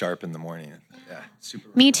way sharp in the morning. Yeah, super.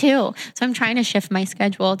 Me too. So I'm trying to shift my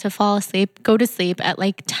schedule to fall asleep, go to sleep at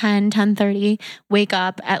like 10:30, wake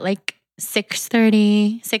up at like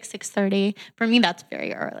 6:30. For me, that's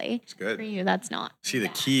very early. It's good. For you, that's not. See, the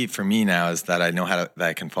key for me now is that I know that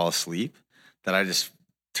I can fall asleep, that I just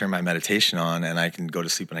turn my meditation on and I can go to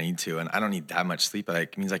sleep when I need to. And I don't need that much sleep, but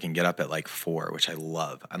it means I can get up at like 4, which I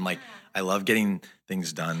love. I love getting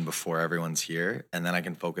things done before everyone's here. And then I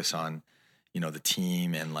can focus on, the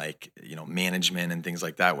team and like, management and things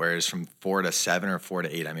like that. Whereas from 4 to 7 or 4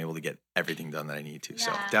 to 8, I'm able to get everything done that I need to. Yeah.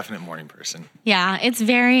 So definite morning person. Yeah. It's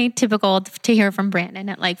very typical to hear from Brandon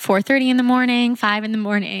at like 4:30 in the morning, 5 in the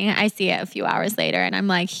morning. I see it a few hours later and I'm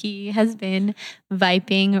like, he has been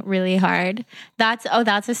viping really hard. That's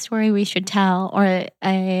a story we should tell. Or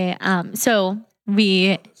okay.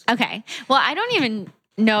 Well, I don't even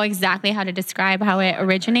know exactly how to describe how it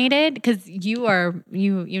originated because you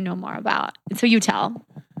know more about it. So you tell.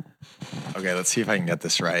 Okay, let's see if I can get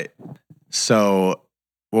this right. So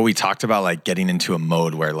what we talked about, like getting into a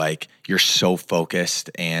mode where like you're so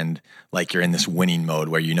focused and like you're in this winning mode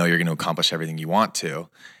where you're going to accomplish everything you want to.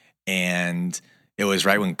 And it was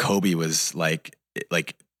right when Kobe was like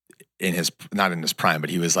in his, not in his prime,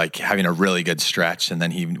 but he was like having a really good stretch. And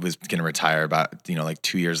then he was going to retire about, like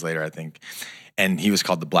 2 years later, I think. And he was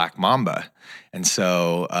called the Black Mamba. And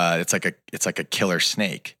so it's like a killer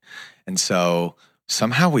snake. And so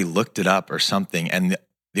somehow we looked it up or something. And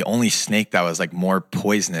the only snake that was like more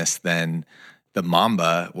poisonous than the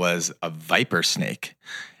mamba was a viper snake.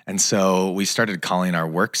 And so we started calling our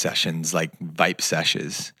work sessions like vipe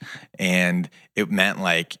sessions. And it meant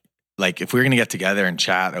like if we were going to get together and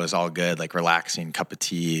chat, it was all good, like relaxing, cup of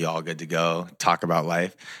tea, all good to go, talk about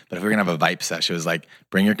life. But if we were going to have a vibe session, it was like,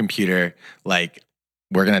 bring your computer, like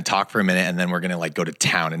we're going to talk for a minute and then we're going to like go to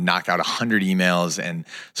town and knock out 100 emails. And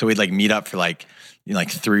so we'd like meet up for like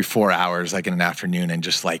 3-4 hours, like in an afternoon and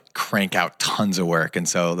just like crank out tons of work. And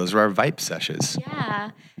so those were our vibe sessions. Yeah.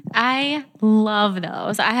 I love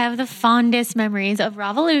those. I have the fondest memories of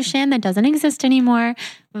Revolution that doesn't exist anymore.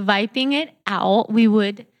 Viping it out. We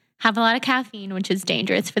would have a lot of caffeine, which is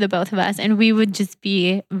dangerous for the both of us. And we would just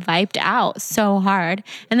be viped out so hard.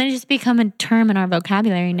 And then it just become a term in our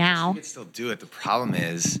vocabulary now. We could still do it. The problem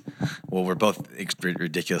is, well, we're both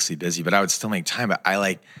ridiculously busy, but I would still make time. But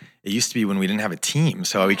it used to be when we didn't have a team.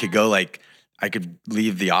 So we could go I could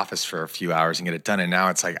leave the office for a few hours and get it done. And now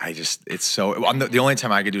it's like, the only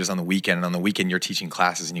time I could do is on the weekend. And on the weekend, you're teaching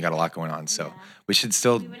classes and you got a lot going on. So we should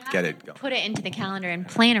still get it going. Put it into the calendar and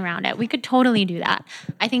plan around it. We could totally do that.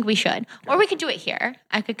 I think we should. Or we could do it here.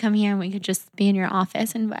 I could come here and we could just be in your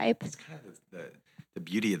office and vibe. It's kind of the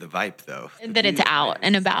beauty of the Vipe, though. That it's out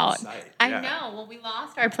and about. I know. Well, we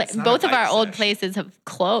lost our place. Both of our old places have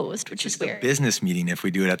closed, which is weird. It's a business meeting if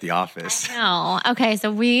we do it at the office. I know. Okay,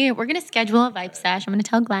 so we're going to schedule a Vipe sesh. I'm going to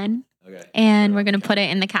tell Glenn. Okay. And we're going to put it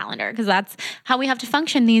in the calendar because that's how we have to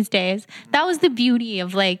function these days. That was the beauty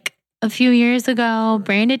of like a few years ago.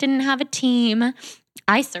 Brandon didn't have a team.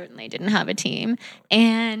 I certainly didn't have a team.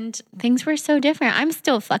 And things were so different. I'm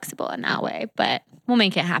still flexible in that way, but we'll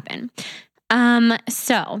make it happen.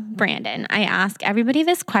 So Brandin, I ask everybody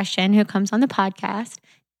this question who comes on the podcast,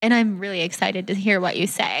 and I'm really excited to hear what you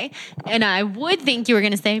say. And I would think you were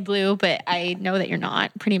going to say blue, but I know that you're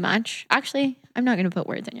not, pretty much. Actually, I'm not going to put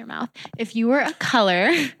words in your mouth. If you were a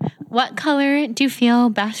color, what color do you feel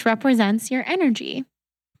best represents your energy?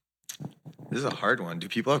 This is a hard one. Do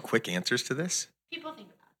people have quick answers to this? People think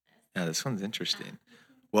about this. Yeah, this one's interesting.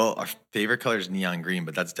 Well, our favorite color is neon green,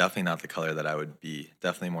 but that's definitely not the color that I would be.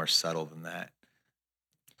 Definitely more subtle than that.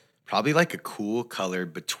 Probably like a cool color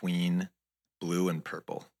between blue and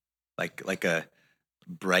purple. Like a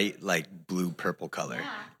bright, like blue purple color. Yeah.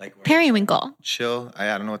 Like periwinkle. Chill.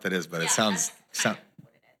 I don't know what that is, but it sounds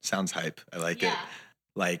hype. I like it.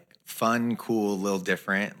 Like fun, cool, a little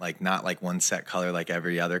different. Like not like one set color like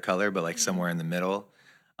every other color, but like somewhere in the middle.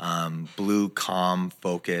 Blue, calm,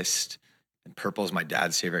 focused. And purple is my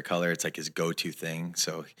dad's favorite color. It's like his go-to thing.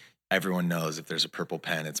 So everyone knows if there's a purple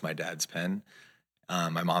pen, it's my dad's pen.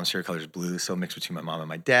 My mom's favorite color is blue, so mix between my mom and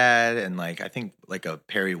my dad. And like I think like a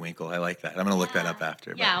periwinkle. I like that. I'm gonna look that up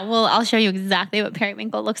after. Yeah, well, I'll show you exactly what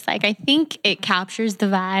periwinkle looks like. I think it captures the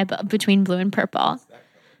vibe between blue and purple.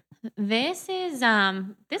 This is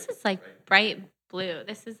like bright blue.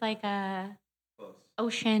 This is like a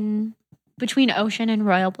ocean, between ocean and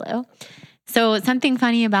royal blue. So something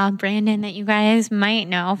funny about Brandin that you guys might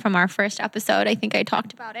know from our first episode, I think I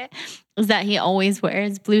talked about it, is that he always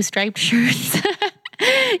wears blue striped shirts.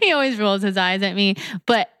 He always rolls his eyes at me,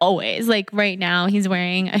 but always. Like right now, he's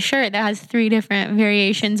wearing a shirt that has 3 different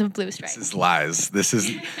variations of blue stripes. This is lies. This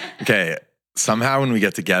is, okay, somehow when we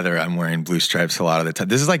get together, I'm wearing blue stripes a lot of the time.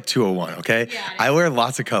 This is like 201, okay? Yeah, I wear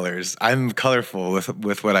lots of colors. I'm colorful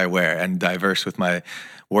with what I wear and diverse with my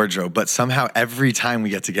wardrobe, but somehow every time we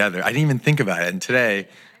get together, I didn't even think about it. And today,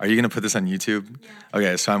 are you going to put this on YouTube? Yeah.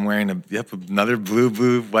 Okay, so I'm wearing another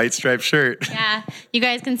blue, white striped shirt. Yeah, you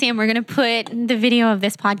guys can see him. We're going to put the video of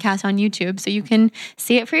this podcast on YouTube so you can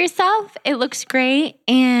see it for yourself. It looks great,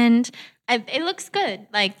 and it looks good.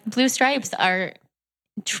 Like, blue stripes are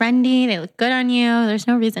trendy. They look good on you. There's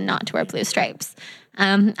no reason not to wear blue stripes.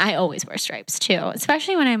 I always wear stripes, too,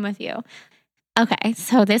 especially when I'm with you. Okay,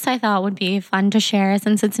 so this I thought would be fun to share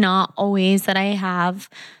since it's not always that I have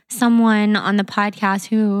someone on the podcast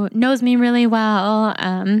who knows me really well.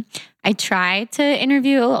 I try to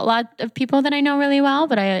interview a lot of people that I know really well,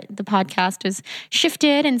 but the podcast has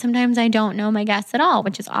shifted and sometimes I don't know my guests at all,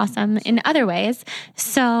 which is awesome in other ways.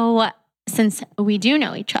 So since we do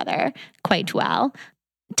know each other quite well,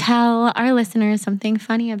 tell our listeners something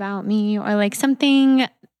funny about me or like something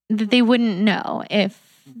that they wouldn't know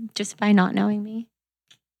just by not knowing me.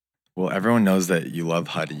 Well, everyone knows that you love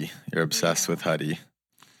Huddy. You're obsessed with Huddy.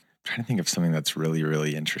 I'm trying to think of something that's really,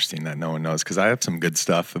 really interesting that no one knows because I have some good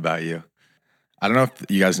stuff about you. I don't know if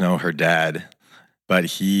you guys know her dad, but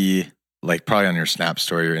he, like probably on your Snap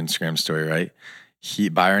story or Instagram story, right?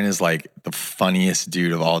 Byron is like the funniest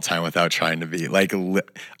dude of all time without trying to be. Like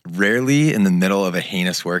rarely in the middle of a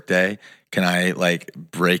heinous workday can I like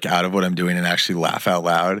break out of what I'm doing and actually laugh out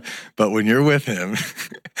loud. But when you're with him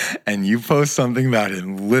and you post something about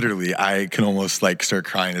him, literally I can almost like start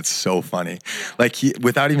crying. It's so funny. Like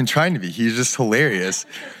without even trying to be, he's just hilarious.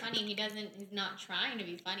 That's so funny. He's not trying to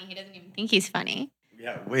be funny. He doesn't even think he's funny.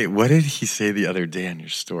 Yeah, wait, what did he say the other day on your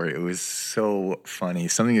story? It was so funny.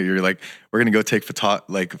 Something that you're like, we're going to go take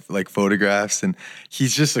photographs, and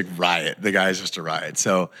he's just like riot. The guy's just a riot.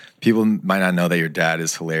 So people might not know that your dad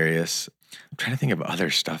is hilarious. I'm trying to think of other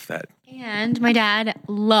stuff that... And my dad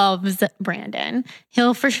loves Brandin.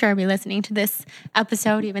 He'll for sure be listening to this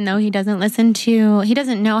episode, even though he doesn't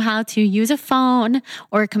know how to use a phone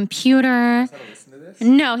or a computer.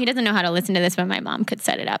 No, he doesn't know how to listen to this, but my mom could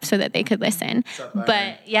set it up so that they could listen.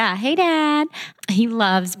 But yeah, hey Dad. He's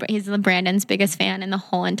Brandin's biggest fan in the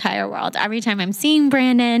whole entire world. Every time I'm seeing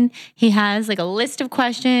Brandin, he has like a list of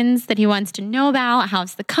questions that he wants to know about.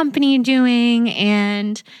 How's the company doing?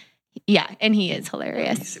 And yeah, and he is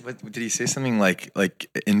hilarious. Did he say something like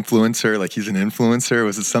influencer? Like he's an influencer?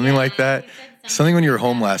 Was it something like that? Something when you were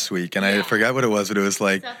home last week, and I forgot what it was, but it was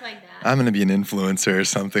like... Stuff like that. I'm going to be an influencer or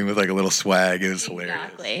something with like a little swag. It was hilarious.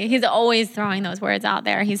 Exactly. He's always throwing those words out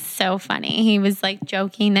there. He's so funny. He was like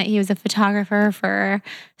joking that he was a photographer for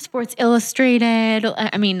Sports Illustrated.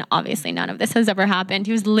 I mean, obviously none of this has ever happened.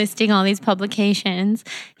 He was listing all these publications.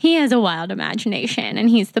 He has a wild imagination and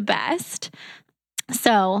he's the best.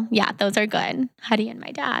 So yeah, those are good. Huddy and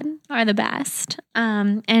my dad are the best.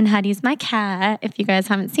 And Huddy's my cat. If you guys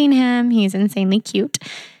haven't seen him, he's insanely cute.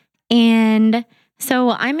 And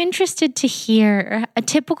so I'm interested to hear a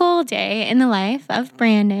typical day in the life of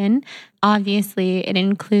Brandin. Obviously, it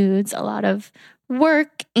includes a lot of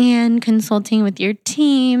work and consulting with your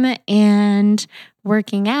team and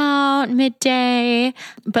working out midday.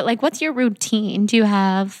 But like, what's your routine? Do you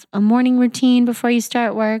have a morning routine before you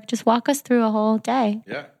start work? Just walk us through a whole day.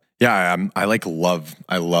 Yeah. I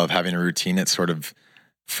love having a routine. It's sort of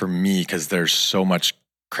for me, because there's so much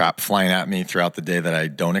crap flying at me throughout the day that I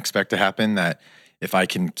don't expect to happen, that if I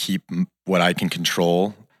can keep what I can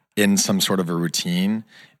control in some sort of a routine,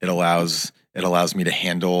 it allows me to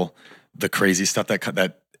handle the crazy stuff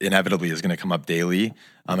that inevitably is going to come up daily.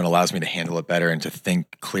 It allows me to handle it better and to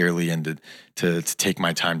think clearly and to take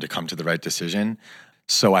my time to come to the right decision.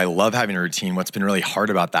 So I love having a routine. What's been really hard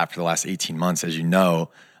about that for the last 18 months, as you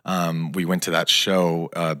know, we went to that show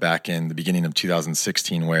back in the beginning of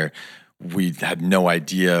 2016 where we had no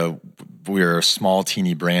idea. We were a small,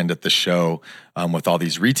 teeny brand at the show with all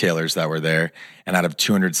these retailers that were there. And out of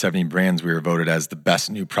 270 brands, we were voted as the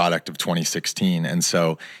best new product of 2016. And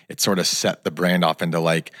so it sort of set the brand off into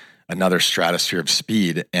like another stratosphere of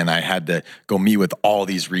speed. And I had to go meet with all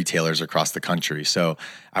these retailers across the country. So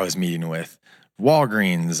I was meeting with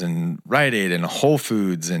Walgreens and Rite Aid and Whole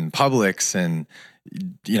Foods and Publix and,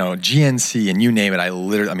 GNC and you name it. I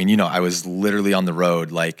was literally on the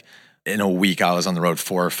road like, in a week, I was on the road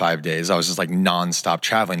 4 or 5 days. I was just like nonstop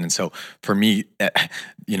traveling. And so for me, I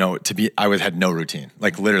had no routine.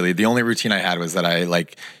 Like literally the only routine I had was that I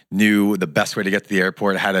like knew the best way to get to the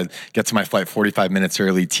airport, had to get to my flight 45 minutes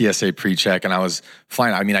early, TSA pre-check. And I was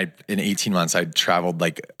flying. I mean, in 18 months, I traveled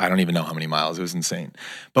like, I don't even know how many miles. It was insane.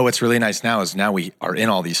 But what's really nice now is now we are in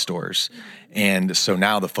all these stores. And so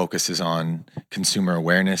now the focus is on consumer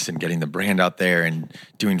awareness and getting the brand out there and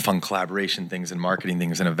doing fun collaboration things and marketing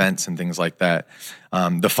things and events and things like that. A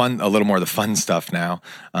little more of the fun stuff now,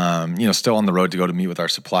 still on the road to go to meet with our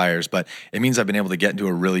suppliers, but it means I've been able to get into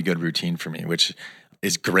a really good routine for me, which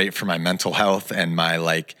is great for my mental health and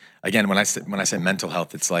my again, when I say mental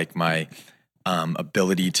health, it's like my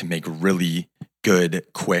ability to make really good,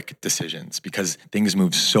 quick decisions because things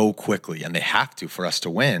move so quickly and they have to for us to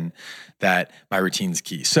win that my routine's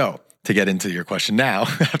key. So to get into your question now,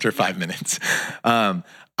 after 5 minutes,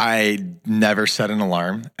 I never set an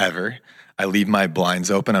alarm ever. I leave my blinds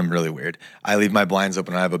open. I'm really weird. I leave my blinds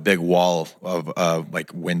open. I have a big wall of like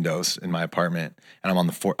windows in my apartment and I'm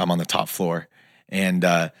on the top floor.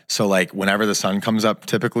 And so like whenever the sun comes up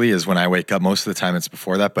typically is when I wake up. Most of the time it's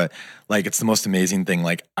before that, but like it's the most amazing thing.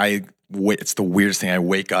 Like it's the weirdest thing. I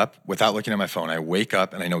wake up without looking at my phone. I wake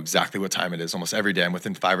up and I know exactly what time it is almost every day. I'm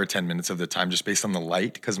within 5 or 10 minutes of the time just based on the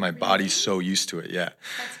light because my body's so used to it. Yeah.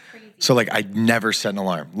 That's crazy. So like I never set an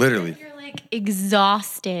alarm, literally. You're like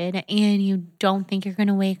exhausted and you don't think you're going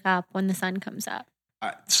to wake up when the sun comes up.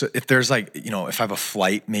 So if there's like, if I have a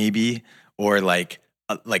flight maybe or like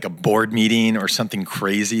a board meeting or something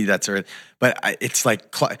crazy it's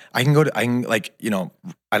like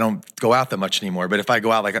I don't go out that much anymore, but if I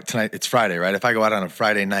go out like tonight, it's Friday, right? If I go out on a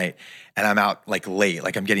Friday night and I'm out like late,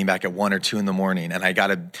 like I'm getting back at 1 or 2 in the morning and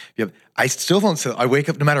I still don't, I wake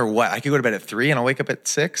up no matter what. I could go to bed at 3 and I'll wake up at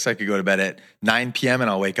 6. I could go to bed at 9 p.m. and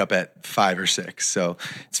I'll wake up at 5 or 6. So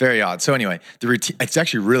it's very odd. So anyway, the routine, it's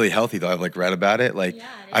actually really healthy though. I've like read about it. Like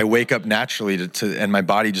I wake up naturally and my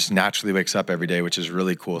body just naturally wakes up every day, which is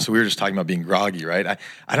really cool. So we were just talking about being groggy, right?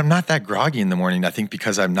 I'm not that groggy in the morning. I think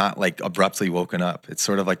because I'm not like abruptly woken up. It's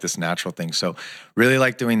sort of like this natural thing. So really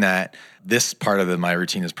like doing that. This part of my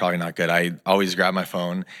routine is probably not good. I always grab my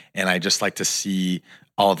phone and I just like to see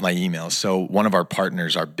all of my emails. So one of our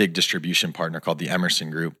partners, our big distribution partner called the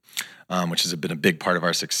Emerson Group, which has been a big part of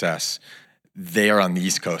our success, they are on the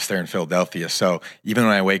East Coast. They're in Philadelphia. So even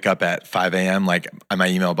when I wake up at 5 a.m., like my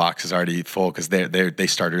email box is already full because they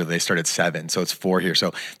start early. They start at 7. So it's 4 here.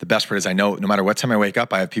 So the best part is I know no matter what time I wake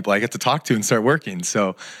up, I have people I get to talk to and start working.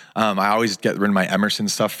 So I always get rid of my Emerson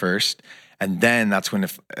stuff first. And then that's when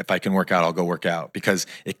if I can work out, I'll go work out because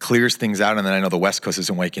it clears things out. And then I know the West Coast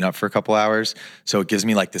isn't waking up for a couple hours. So it gives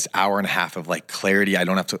me like this hour and a half of like clarity. I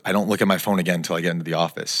don't look at my phone again until I get into the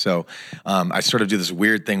office. So I sort of do this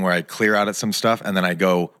weird thing where I clear out at some stuff and then I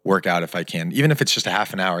go work out if I can, even if it's just a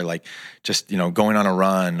half an hour, like just, going on a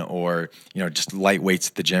run or, just light weights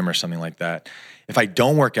at the gym or something like that. If I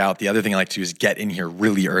don't work out, the other thing I like to do is get in here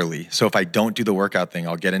really early. So if I don't do the workout thing,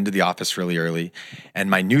 I'll get into the office really early. And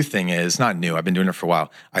my new thing is, not new, I've been doing it for a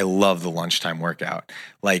while. I love the lunchtime workout.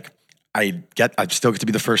 Like I still get to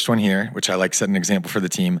be the first one here, which I like setting an example for the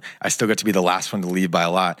team. I still get to be the last one to leave by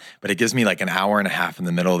a lot, but it gives me like an hour and a half in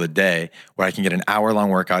the middle of the day where I can get an hour-long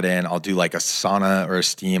workout in. I'll do like a sauna or a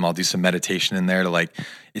steam. I'll do some meditation in there to like,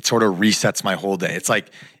 it sort of resets my whole day. It's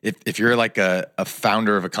like if you're like a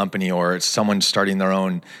founder of a company or someone starting their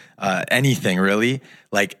own anything really,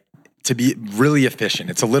 like to be really efficient.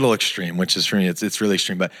 It's a little extreme, which is for me, it's really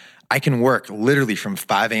extreme, but I can work literally from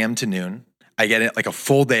 5 a.m. to noon. I get it like a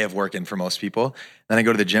full day of work in for most people. Then I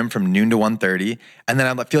go to the gym from noon to 1:30, and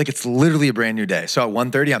then I feel like it's literally a brand new day. So at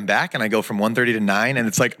 1:30, I'm back, and I go from 1:30 to 9, and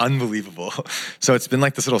it's like unbelievable. So it's been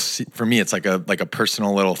like this little, for me, it's like a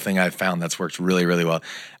personal little thing I've found that's worked really, really well.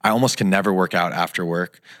 I almost can never work out after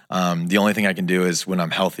work. The only thing I can do is when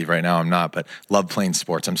I'm healthy. Right now, I'm not, but love playing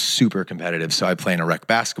sports. I'm super competitive. So I play in a rec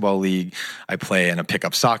basketball league. I play in a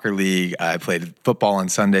pickup soccer league. I played football on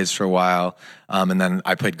Sundays for a while. And then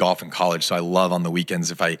I played golf in college. So I love on the weekends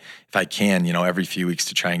if I can, every few weeks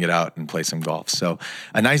to try and get out and play some golf. So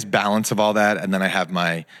a nice balance of all that. And then I have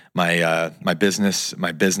my business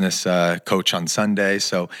coach on Sunday.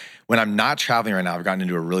 So when I'm not traveling right now, I've gotten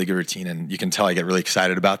into a really good routine, and you can tell I get really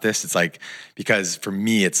excited about this. It's like, because for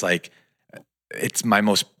me, it's like, it's my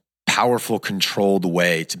most powerful, controlled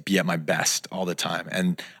way to be at my best all the time.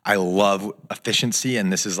 And I love efficiency.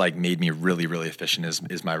 And this has like made me really, really efficient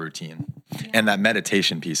is my routine. Yeah. And that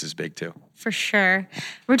meditation piece is big too. For sure.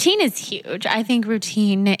 Routine is huge. I think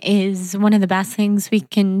routine is one of the best things we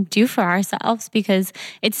can do for ourselves because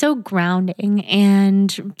it's so grounding,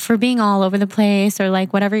 and for being all over the place or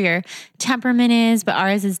like whatever your temperament is, but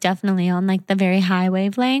ours is definitely on like the very high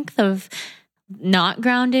wavelength of not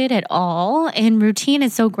grounded at all, and routine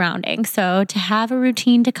is so grounding. So to have a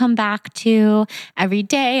routine to come back to every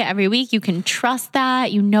day, every week, you can trust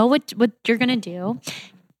that, you know what you're going to do.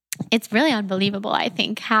 It's really unbelievable, I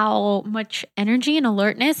think, how much energy and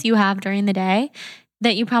alertness you have during the day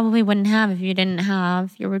that you probably wouldn't have if you didn't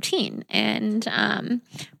have your routine. And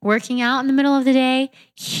working out in the middle of the day,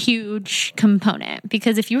 huge component.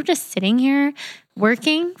 Because if you were just sitting here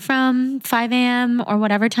working from 5 a.m. or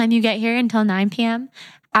whatever time you get here until 9 p.m.,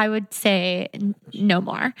 I would say no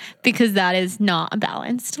more, because that is not a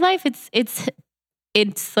balanced life.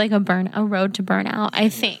 It's like a road to burnout, I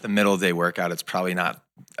think. The middle of the day workout, it's probably not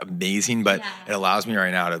amazing, but it allows me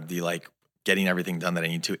right now to be like getting everything done that I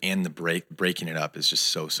need to, and the breaking it up is just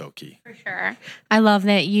so key. For sure. I love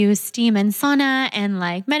that you steam and sauna and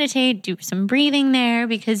like meditate, do some breathing there,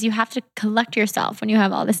 because you have to collect yourself when you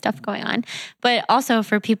have all this stuff going on. But also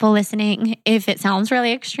for people listening, if it sounds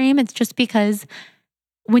really extreme, it's just because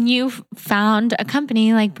when you found a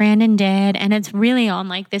company like Brandin did, and it's really on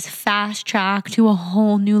like this fast track to a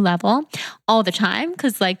whole new level all the time,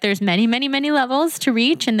 because like there's many, many, many levels to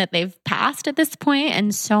reach and that they've passed at this point,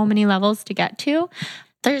 and so many levels to get to.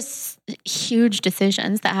 There's huge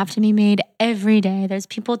decisions that have to be made every day. There's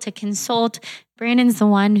people to consult. Brandin's the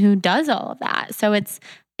one who does all of that. So it's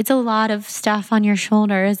a lot of stuff on your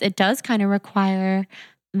shoulders. It does kind of require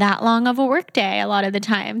that long of a work day a lot of the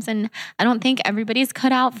times. And I don't think everybody's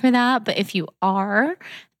cut out for that. But if you are,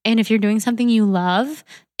 and if you're doing something you love,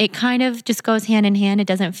 it kind of just goes hand in hand. It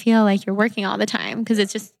doesn't feel like you're working all the time because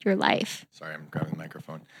it's just your life. Sorry, I'm grabbing the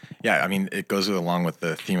microphone. Yeah, I mean, it goes along with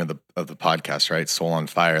the theme of the podcast, right? Soul on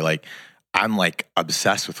Fire. Like, I'm like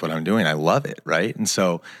obsessed with what I'm doing. I love it, right? And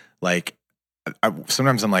so like,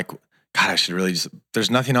 sometimes I'm like, God, I should really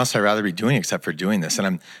there's nothing else I'd rather be doing except for doing this.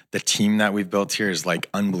 And the team that we've built here is like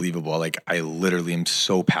unbelievable. Like, I literally am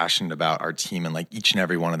so passionate about our team, and like each and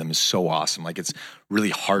every one of them is so awesome. Like, it's really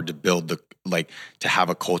hard to build to have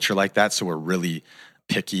a culture like that. So we're really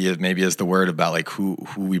picky, maybe is the word, about like who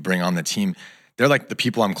we bring on the team. They're like the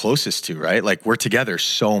people I'm closest to, right? Like, we're together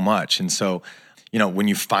so much. And so, when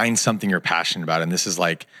you find something you're passionate about, and this is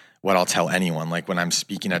like what I'll tell anyone, like when I'm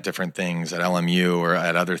speaking at different things at LMU or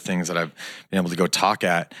at other things that I've been able to go talk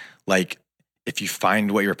at, like, if you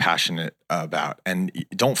find what you're passionate about, and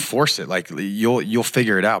don't force it, like you'll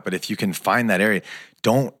figure it out. But if you can find that area,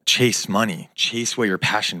 don't chase money, chase what you're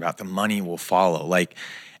passionate about. The money will follow.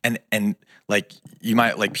 And like you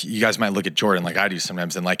guys might look at Jordan like I do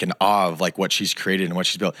sometimes and like in awe of like what she's created and what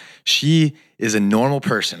she's built. She is a normal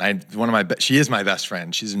person. She is my best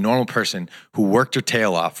friend. She's a normal person who worked her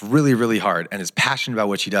tail off really, really hard and is passionate about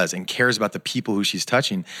what she does and cares about the people who she's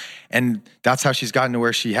touching. And that's how she's gotten to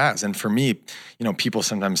where she has. And for me, people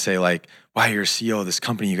sometimes say like, wow, you're a CEO of this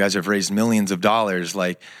company. You guys have raised millions of dollars.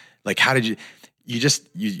 Like how did you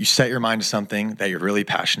set your mind to something that you're really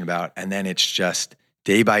passionate about. And then it's just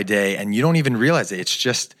day by day. And you don't even realize it. It's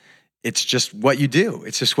just what you do.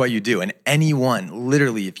 It's just what you do. And anyone,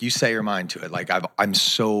 literally, if you set your mind to it, like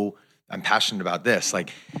I'm passionate about this,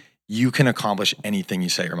 like you can accomplish anything you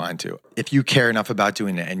set your mind to. If you care enough about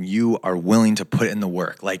doing it and you are willing to put in the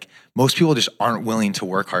work, like most people just aren't willing to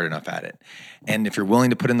work hard enough at it. And if you're willing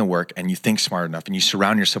to put in the work and you think smart enough and you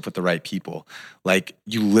surround yourself with the right people, like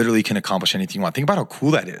you literally can accomplish anything you want. Think about how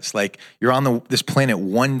cool that is. Like you're on this planet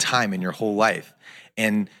one time in your whole life.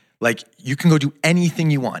 And like you can go do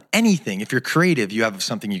anything you want, anything. If you're creative, you have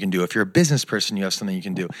something you can do. If you're a business person, you have something you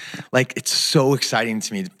can do. Like it's so exciting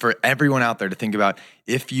to me for everyone out there to think about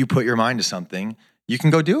if you put your mind to something, you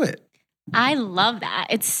can go do it. I love that.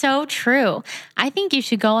 It's so true. I think you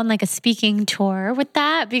should go on like a speaking tour with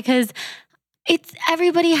that because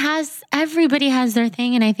everybody has their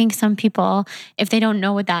thing. And I think some people, if they don't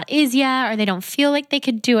know what that is yet, or they don't feel like they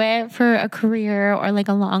could do it for a career or like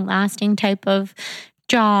a long lasting type of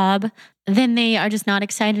job, then they are just not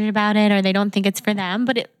excited about it or they don't think it's for them.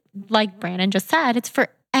 But like Brandon just said, it's for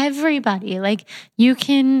everybody. Like you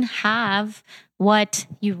can have what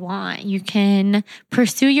you want. You can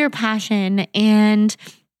pursue your passion. And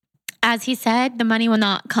as he said, the money will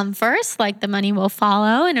not come first. Like the money will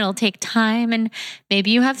follow and it'll take time. And maybe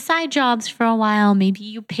you have side jobs for a while. Maybe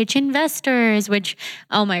you pitch investors, which,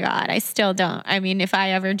 oh my God, I still don't. I mean, if I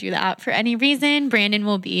ever do that for any reason, Brandon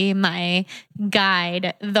will be my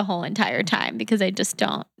guide the whole entire time because I just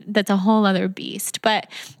don't. That's a whole other beast. But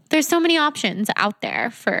there's so many options out there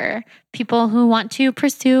for people who want to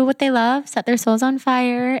pursue what they love, set their souls on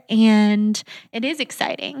fire. And it is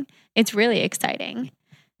exciting. It's really exciting.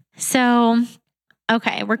 So,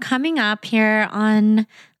 okay, we're coming up here on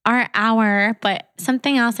our hour, but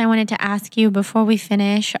something else I wanted to ask you before we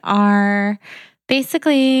finish are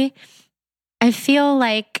basically, I feel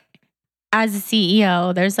like as a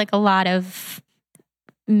CEO, there's like a lot of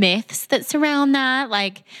myths that surround that.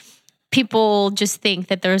 Like people just think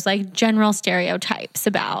that there's like general stereotypes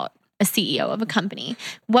about a CEO of a company.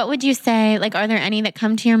 What would you say, like, are there any that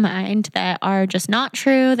come to your mind that are just not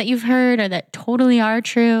true that you've heard or that totally are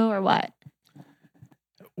true or what?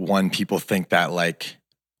 One, people think that like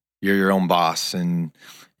you're your own boss and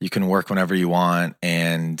you can work whenever you want.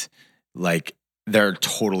 And like, there are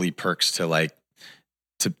totally perks to like,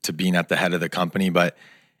 to being at the head of the company, but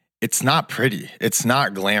it's not pretty. It's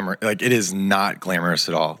not glamour. Like it is not glamorous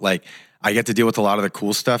at all. Like I get to deal with a lot of the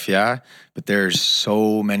cool stuff, yeah, but there's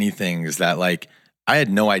so many things that like I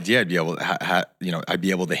had no idea I'd be able to, I'd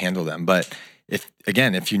be able to handle them. But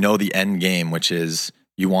if you know the end game, which is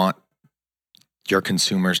you want your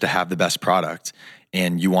consumers to have the best product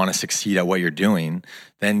and you want to succeed at what you're doing,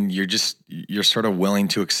 then you're sort of willing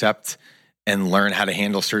to accept and learn how to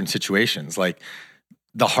handle certain situations. Like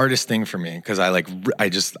the hardest thing for me, because I'm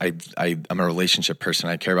a relationship person.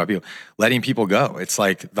 I care about people. Letting people go. It's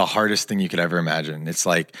like the hardest thing you could ever imagine. It's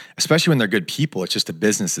like, especially when they're good people, it's just a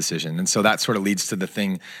business decision. And so that sort of leads to the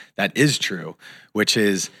thing that is true, which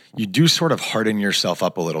is you do sort of harden yourself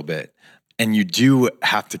up a little bit. And you do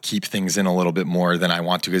have to keep things in a little bit more than I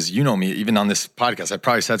want to, because you know me, even on this podcast, I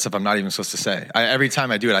probably said stuff I'm not even supposed to say. Every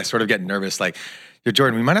time I do it, I sort of get nervous, like, yo,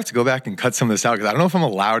 Jordan, we might have to go back and cut some of this out because I don't know if I'm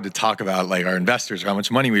allowed to talk about like our investors or how much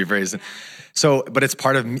money we've raised. So, but it's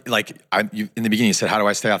part of me. Like in the beginning, you said, how do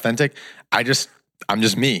I stay authentic? I'm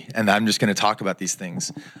just me, and I'm just going to talk about these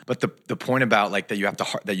things. But the point about like that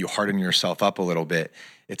you harden yourself up a little bit.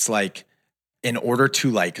 It's like in order to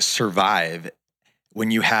like survive, when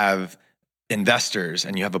you have investors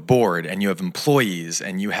and you have a board and you have employees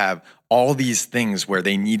and you have all these things where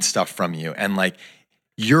they need stuff from you, and like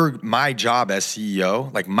my job as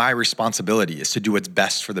CEO, like my responsibility is to do what's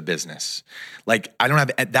best for the business. Like I don't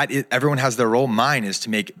have that. Everyone has their role. Mine is to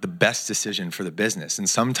make the best decision for the business. And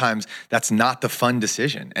sometimes that's not the fun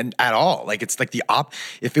decision and at all. Like it's like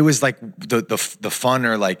if it was like the fun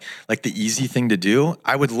or like the easy thing to do,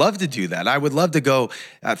 I would love to do that. I would love to go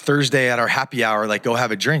Thursday at our happy hour, like go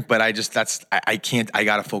have a drink, but I can't, I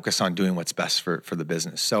got to focus on doing what's best for the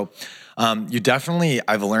business. So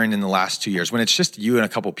I've learned in the last 2 years, when it's just you and a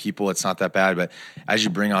couple people, it's not that bad. But as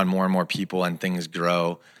you bring on more and more people and things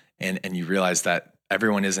grow and you realize that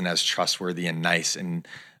everyone isn't as trustworthy and nice. And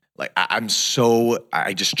like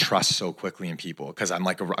I just trust so quickly in people because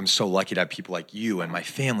I'm so lucky to have people like you and my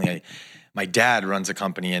family. My dad runs a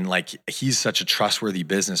company and like he's such a trustworthy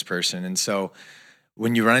business person. And so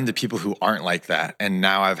when you run into people who aren't like that, and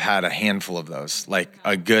now I've had a handful of those, like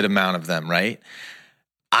a good amount of them, right?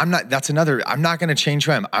 I'm not going to change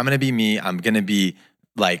who I am. I'm going to be me. I'm going to be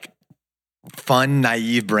like fun,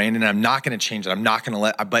 naive Brandin. I'm not going to change it. I'm not going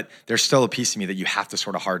to but there's still a piece of me that you have to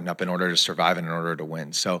sort of harden up in order to survive and in order to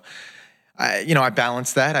win. So I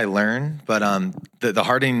balance that. I learn, but the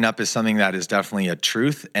hardening up is something that is definitely a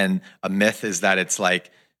truth, and a myth is that it's like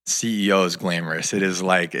CEO is glamorous. It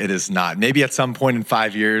is not. Maybe at some point in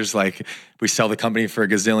 5 years, like we sell the company for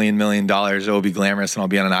 $1 gazillion million, it will be glamorous and I'll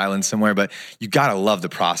be on an island somewhere. But you gotta love the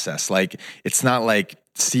process. Like it's not like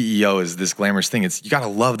CEO is this glamorous thing. You gotta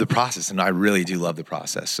love the process, and I really do love the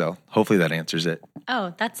process. So hopefully that answers it.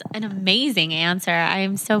 Oh, that's an amazing answer. I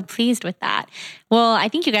am so pleased with that. Well, I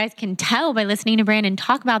think you guys can tell by listening to Brandin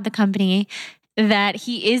talk about the company that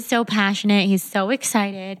he is so passionate. He's so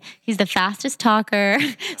excited. He's the fastest talker.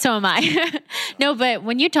 So am I. No, but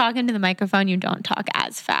when you talk into the microphone, you don't talk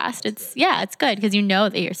as fast. It's good because you know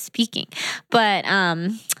that you're speaking. But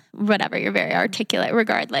whatever, you're very articulate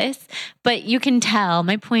regardless. But you can tell,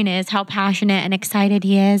 my point is how passionate and excited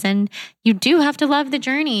he is. And you do have to love the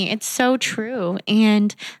journey. It's so true.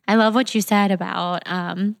 And I love what you said about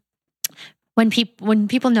when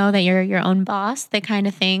people know that you're your own boss, they kind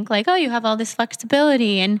of think like, oh, you have all this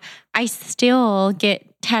flexibility. And I still get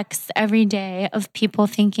texts every day of people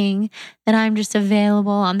thinking that I'm just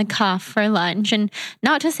available on the cuff for lunch. And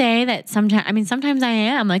not to say that sometimes I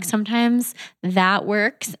am. Like sometimes that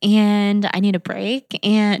works and I need a break.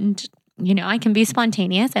 And, I can be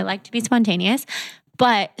spontaneous. I like to be spontaneous.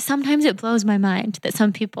 But sometimes it blows my mind that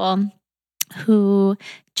some people who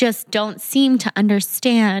just don't seem to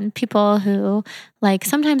understand, people who like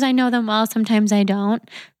sometimes I know them well, sometimes I don't,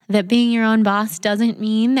 that being your own boss doesn't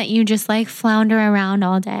mean that you just like flounder around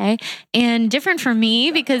all day. And different for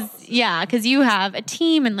me because you have a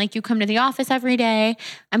team and like you come to the office every day.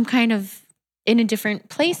 I'm kind of in a different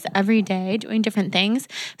place every day doing different things.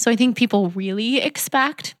 So I think people really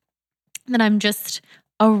expect that I'm just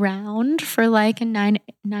around for like a 9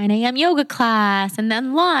 a.m. yoga class and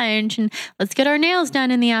then lunch and let's get our nails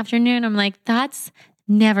done in the afternoon. I'm like, that's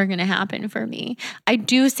never going to happen for me. I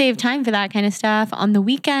do save time for that kind of stuff on the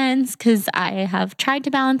weekends because I have tried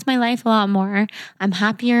to balance my life a lot more. I'm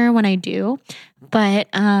happier when I do. But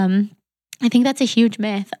I think that's a huge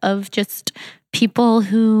myth of just people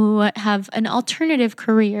who have an alternative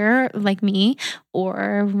career like me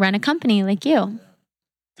or run a company like you.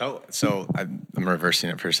 So I'm reversing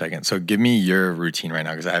it for a second. So give me your routine right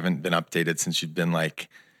now because I haven't been updated since you've been like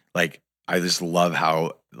I just love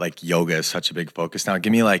how like yoga is such a big focus now.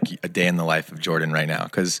 Give me like a day in the life of Jordan right now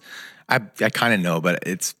because I kind of know, but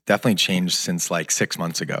it's definitely changed since like 6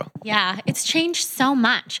 months ago. Yeah, it's changed so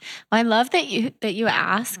much. Well, I love that you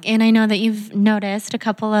ask, and I know that you've noticed a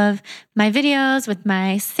couple of my videos with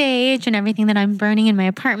my sage and everything that I'm burning in my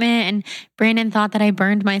apartment. And Brandin thought that I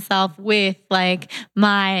burned myself with like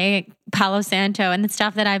my Palo Santo and the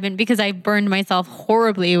stuff that I've been, because I burned myself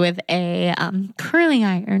horribly with a curling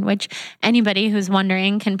iron, which anybody who's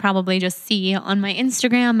wondering can probably just see on my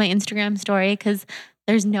Instagram story because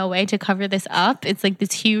there's no way to cover this up. It's like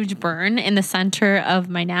this huge burn in the center of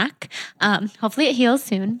my neck. Hopefully it heals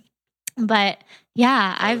soon. But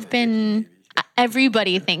yeah,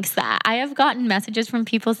 everybody thinks that. I have gotten messages from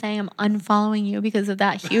people saying I'm unfollowing you because of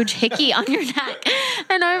that huge hickey on your neck.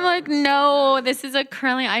 And I'm like, no, this is a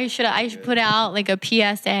curling. I should put out like a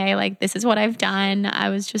PSA, like this is what I've done. I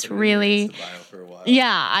was just really,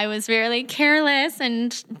 I was really careless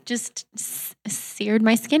and just seared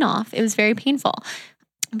my skin off. It was very painful.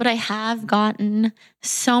 But I have gotten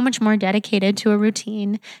so much more dedicated to a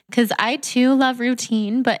routine because I too love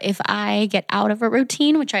routine. But if I get out of a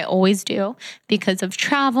routine, which I always do because of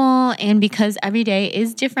travel and because every day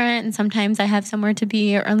is different, and sometimes I have somewhere to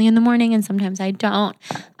be early in the morning and sometimes I don't,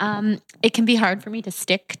 it can be hard for me to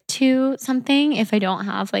stick to something if I don't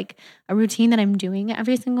have like a routine that I'm doing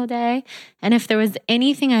every single day. And if there was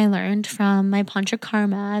anything I learned from my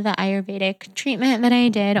Panchakarma, the Ayurvedic treatment that I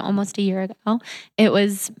did almost a year ago, it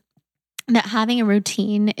was that having a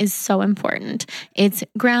routine is so important. It's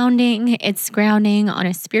grounding on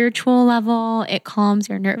a spiritual level. It calms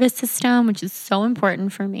your nervous system, which is so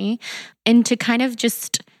important for me. And to kind of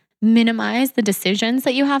just minimize the decisions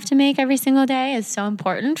that you have to make every single day is so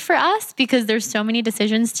important for us because there's so many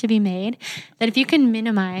decisions to be made that if you can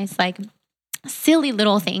minimize like silly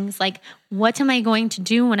little things like, what am I going to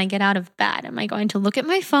do when I get out of bed? Am I going to look at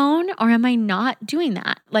my phone or am I not doing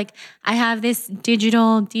that? Like, I have this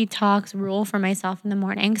digital detox rule for myself in the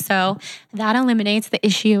morning. So that eliminates the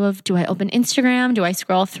issue of, do I open Instagram? Do I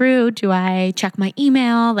scroll through? Do I check my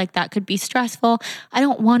email? Like, that could be stressful. I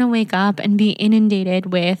don't want to wake up and be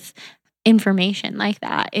inundated with information like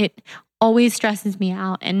that. It always stresses me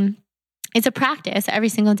out. And it's a practice every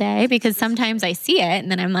single day because sometimes I see it and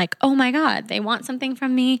then I'm like, oh my God, they want something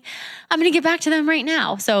from me. I'm going to get back to them right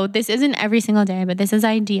now. So this isn't every single day, but this is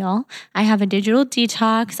ideal. I have a digital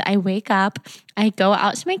detox. I wake up, I go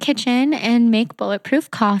out to my kitchen and make bulletproof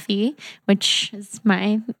coffee, which is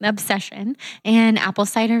my obsession, and apple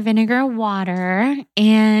cider vinegar water.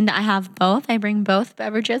 And I have both. I bring both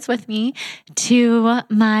beverages with me to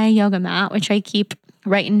my yoga mat, which I keep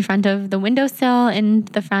right in front of the windowsill in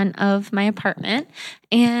the front of my apartment.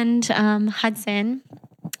 And Hudson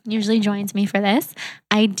usually joins me for this.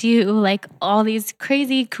 I do like all these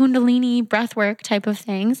crazy Kundalini breathwork type of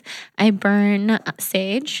things. I burn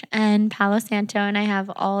sage and Palo Santo, and I have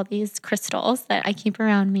all these crystals that I keep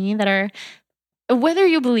around me that are, whether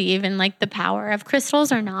you believe in like the power of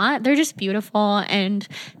crystals or not, they're just beautiful and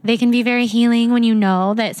they can be very healing when you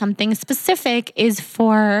know that something specific is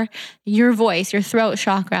for your voice, your throat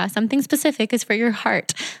chakra, something specific is for your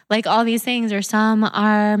heart. Like all these things, or some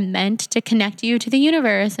are meant to connect you to the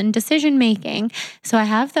universe and decision making. So I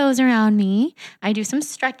have those around me. I do some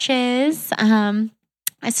stretches.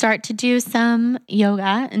 I start to do some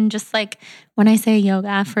yoga, and just like when I say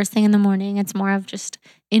yoga, first thing in the morning, it's more of just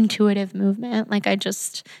intuitive movement. Like I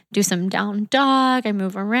just do some down dog, I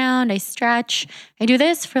move around, I stretch. I do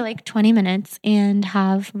this for like 20 minutes and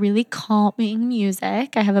have really calming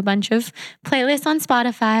music. I have a bunch of playlists on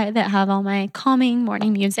Spotify that have all my calming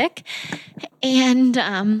morning music.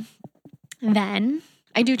 And then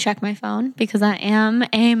I do check my phone because I am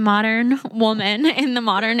a modern woman in the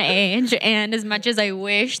modern age. And as much as I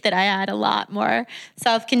wish that I had a lot more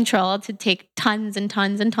self-control to take tons and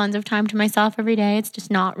tons and tons of time to myself every day, it's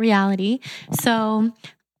just not reality. So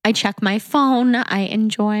I check my phone. I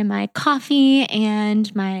enjoy my coffee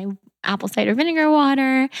and my apple cider vinegar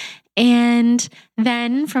water. And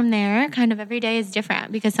then from there, kind of every day is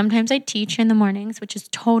different because sometimes I teach in the mornings, which has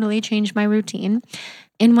totally changed my routine.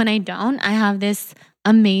 And when I don't, I have this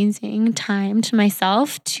amazing time to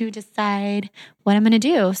myself to decide what I'm going to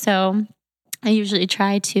do. So I usually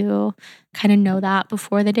try to kind of know that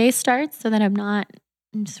before the day starts so that I'm not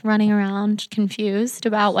just running around confused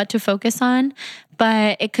about what to focus on.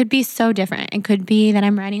 But it could be so different. It could be that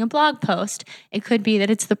I'm writing a blog post. It could be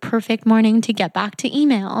that it's the perfect morning to get back to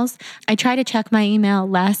emails. I try to check my email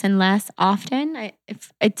less and less often.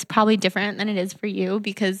 It's probably different than it is for you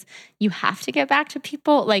because you have to get back to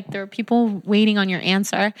people. Like there are people waiting on your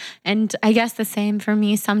answer. And I guess the same for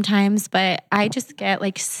me sometimes, but I just get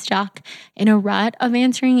like stuck in a rut of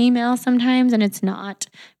answering emails sometimes and it's not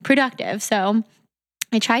productive. So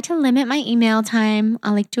I try to limit my email time.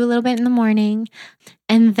 I'll like do a little bit in the morning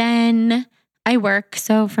and then I work.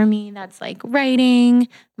 So for me, that's like writing,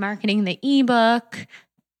 marketing the ebook,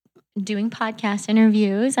 doing podcast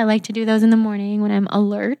interviews. I like to do those in the morning when I'm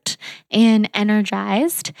alert and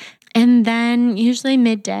energized. And then usually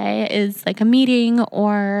midday is like a meeting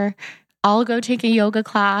or I'll go take a yoga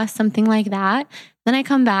class, something like that. Then I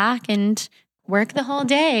come back and work the whole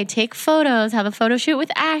day, take photos, have a photo shoot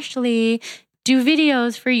with Ashley, do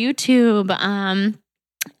videos for YouTube,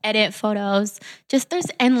 edit photos. Just there's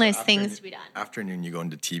endless things to be done. Afternoon, you go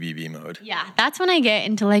into TBB mode. Yeah, that's when I get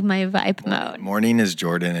into like my vibe mode. Morning is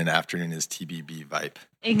Jordan and afternoon is TBB vibe.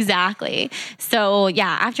 Exactly. So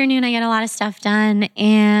yeah, afternoon I get a lot of stuff done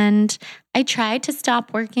and I try to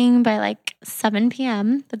stop working by like 7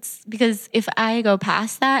 p.m. That's because if I go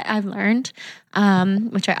past that, I've learned,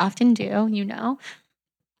 which I often do,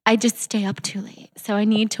 I just stay up too late. So I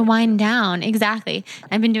need to wind down. Exactly.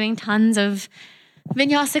 I've been doing tons of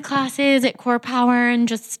vinyasa classes at Core Power and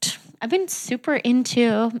just I've been super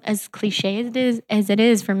into, as cliche as it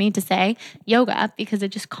is for me to say, yoga because it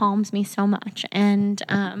just calms me so much. And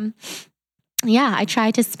I try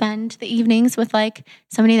to spend the evenings with like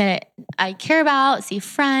somebody that I care about, see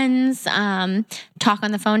friends, talk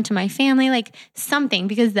on the phone to my family, like something,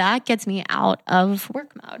 because that gets me out of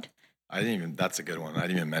work mode. That's a good one. I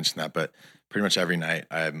didn't even mention that, but pretty much every night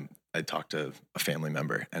I talk to a family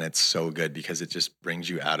member and it's so good because it just brings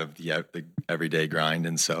you out of the everyday grind.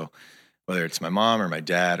 And so whether it's my mom or my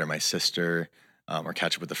dad or my sister, or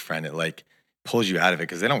catch up with a friend, it like pulls you out of it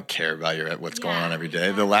because they don't care about what's going on every day.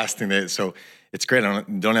 Yeah. The last thing so it's great. I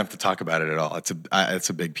don't have to talk about it at all. It's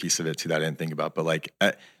a big piece of it too that I didn't think about, but like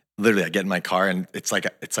literally I get in my car and it's like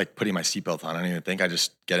putting my seatbelt on. I don't even think. I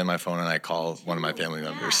just get in my phone and I call one of my family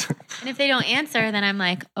members. And if they don't answer, then I'm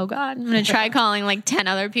like, oh God, I'm going to try calling like 10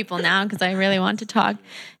 other people now because I really want to talk.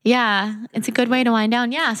 Yeah, it's a good way to wind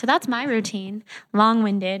down. Yeah, so that's my routine.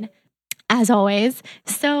 Long-winded, as always.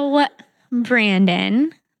 So,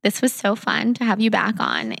 Brandin, this was so fun to have you back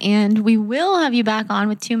on, and we will have you back on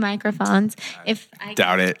with 2 microphones.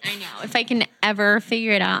 Doubt it. I know. If I can ever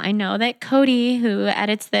figure it out. I know that Cody, who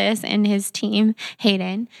edits this, and his team,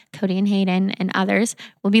 Cody and Hayden and others,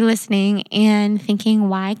 will be listening and thinking,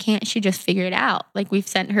 why can't she just figure it out? Like, we've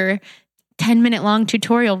sent her 10-minute long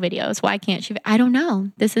tutorial videos. Why can't she? I don't know.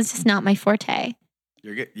 This is just not my forte.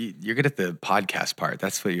 You're good at the podcast part.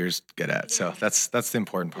 That's what you're good at. So that's the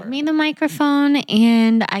important part. Give me the microphone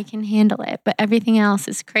and I can handle it, but everything else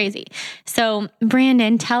is crazy. So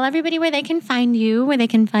Brandin, tell everybody where they can find you, where they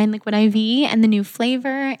can find Liquid IV and the new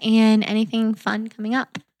flavor and anything fun coming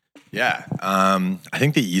up. Yeah. I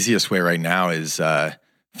think the easiest way right now is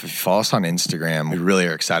if you follow us on Instagram. We really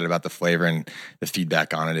are excited about the flavor, and the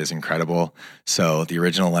feedback on it is incredible. So the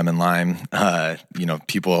original lemon lime,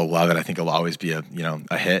 people love it. I think it'll always be a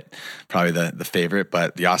hit, probably the favorite.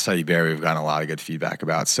 But the acai berry, we've gotten a lot of good feedback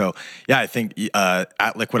about. So yeah, I think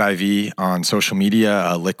at Liquid IV on social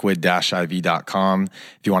media, liquid-iv.com.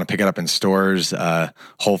 If you want to pick it up in stores,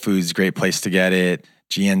 Whole Foods, great place to get it.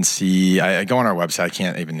 GNC. I go on our website. I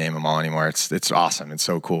can't even name them all anymore. It's awesome. It's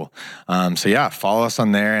so cool. So yeah, follow us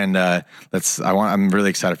on there, and I'm really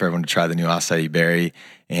excited for everyone to try the new acai berry.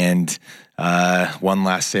 And one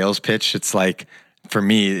last sales pitch. It's like, for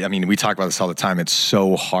me, I mean, we talk about this all the time. It's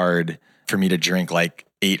so hard for me to drink like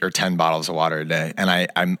 8 or 10 bottles of water a day,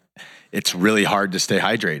 and it's really hard to stay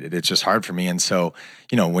hydrated. It's just hard for me. And so,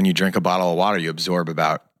 when you drink a bottle of water, you absorb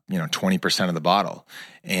about 20% of the bottle.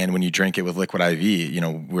 And when you drink it with Liquid IV,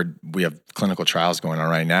 we have clinical trials going on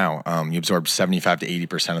right now. You absorb 75 to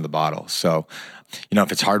 80% of the bottle. So,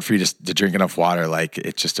 if it's hard for you to drink enough water, like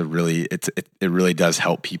it's just it really does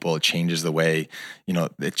help people. It changes the way,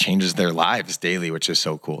 it changes their lives daily, which is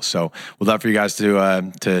so cool. So we'd love for you guys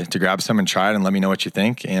to grab some and try it and let me know what you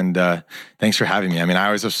think. And thanks for having me. I mean, I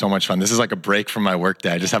always have so much fun. This is like a break from my work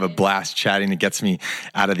day. I just have a blast chatting. It gets me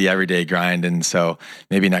out of the everyday grind. And so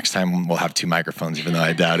maybe next time we'll have 2 microphones, even though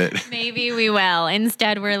I doubt it. Maybe we will.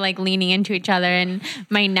 Instead, we're like leaning into each other, and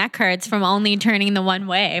my neck hurts from only turning the one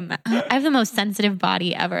way. I have the most sensitive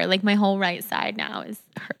body ever. Like, my whole right side now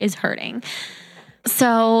is hurting.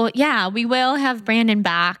 So yeah, we will have Brandin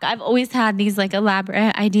back. I've always had these like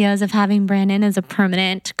elaborate ideas of having Brandin as a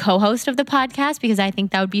permanent co-host of the podcast, because I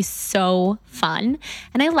think that would be so fun.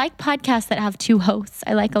 And I like podcasts that have 2 hosts.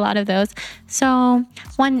 I like a lot of those. So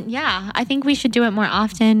I think we should do it more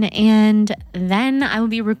often, and then I will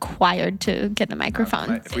be required to get the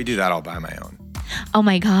microphone. If we do that, I'll buy my own. Oh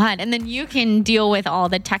my God. And then you can deal with all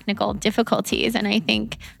the technical difficulties. And I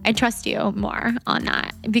think I trust you more on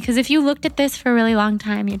that, because if you looked at this for a really long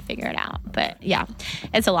time, you'd figure it out. But yeah,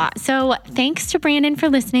 it's a lot. So thanks to Brandin for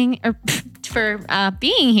listening, or for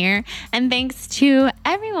being here. And thanks to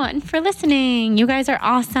everyone for listening. You guys are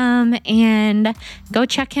awesome. And go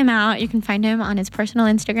check him out. You can find him on his personal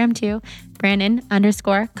Instagram too,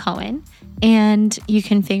 Brandin_Cohen. And you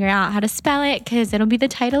can figure out how to spell it, because it'll be the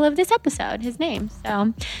title of this episode, his name.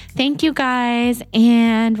 So thank you guys,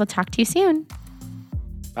 and we'll talk to you soon.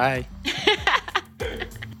 Bye.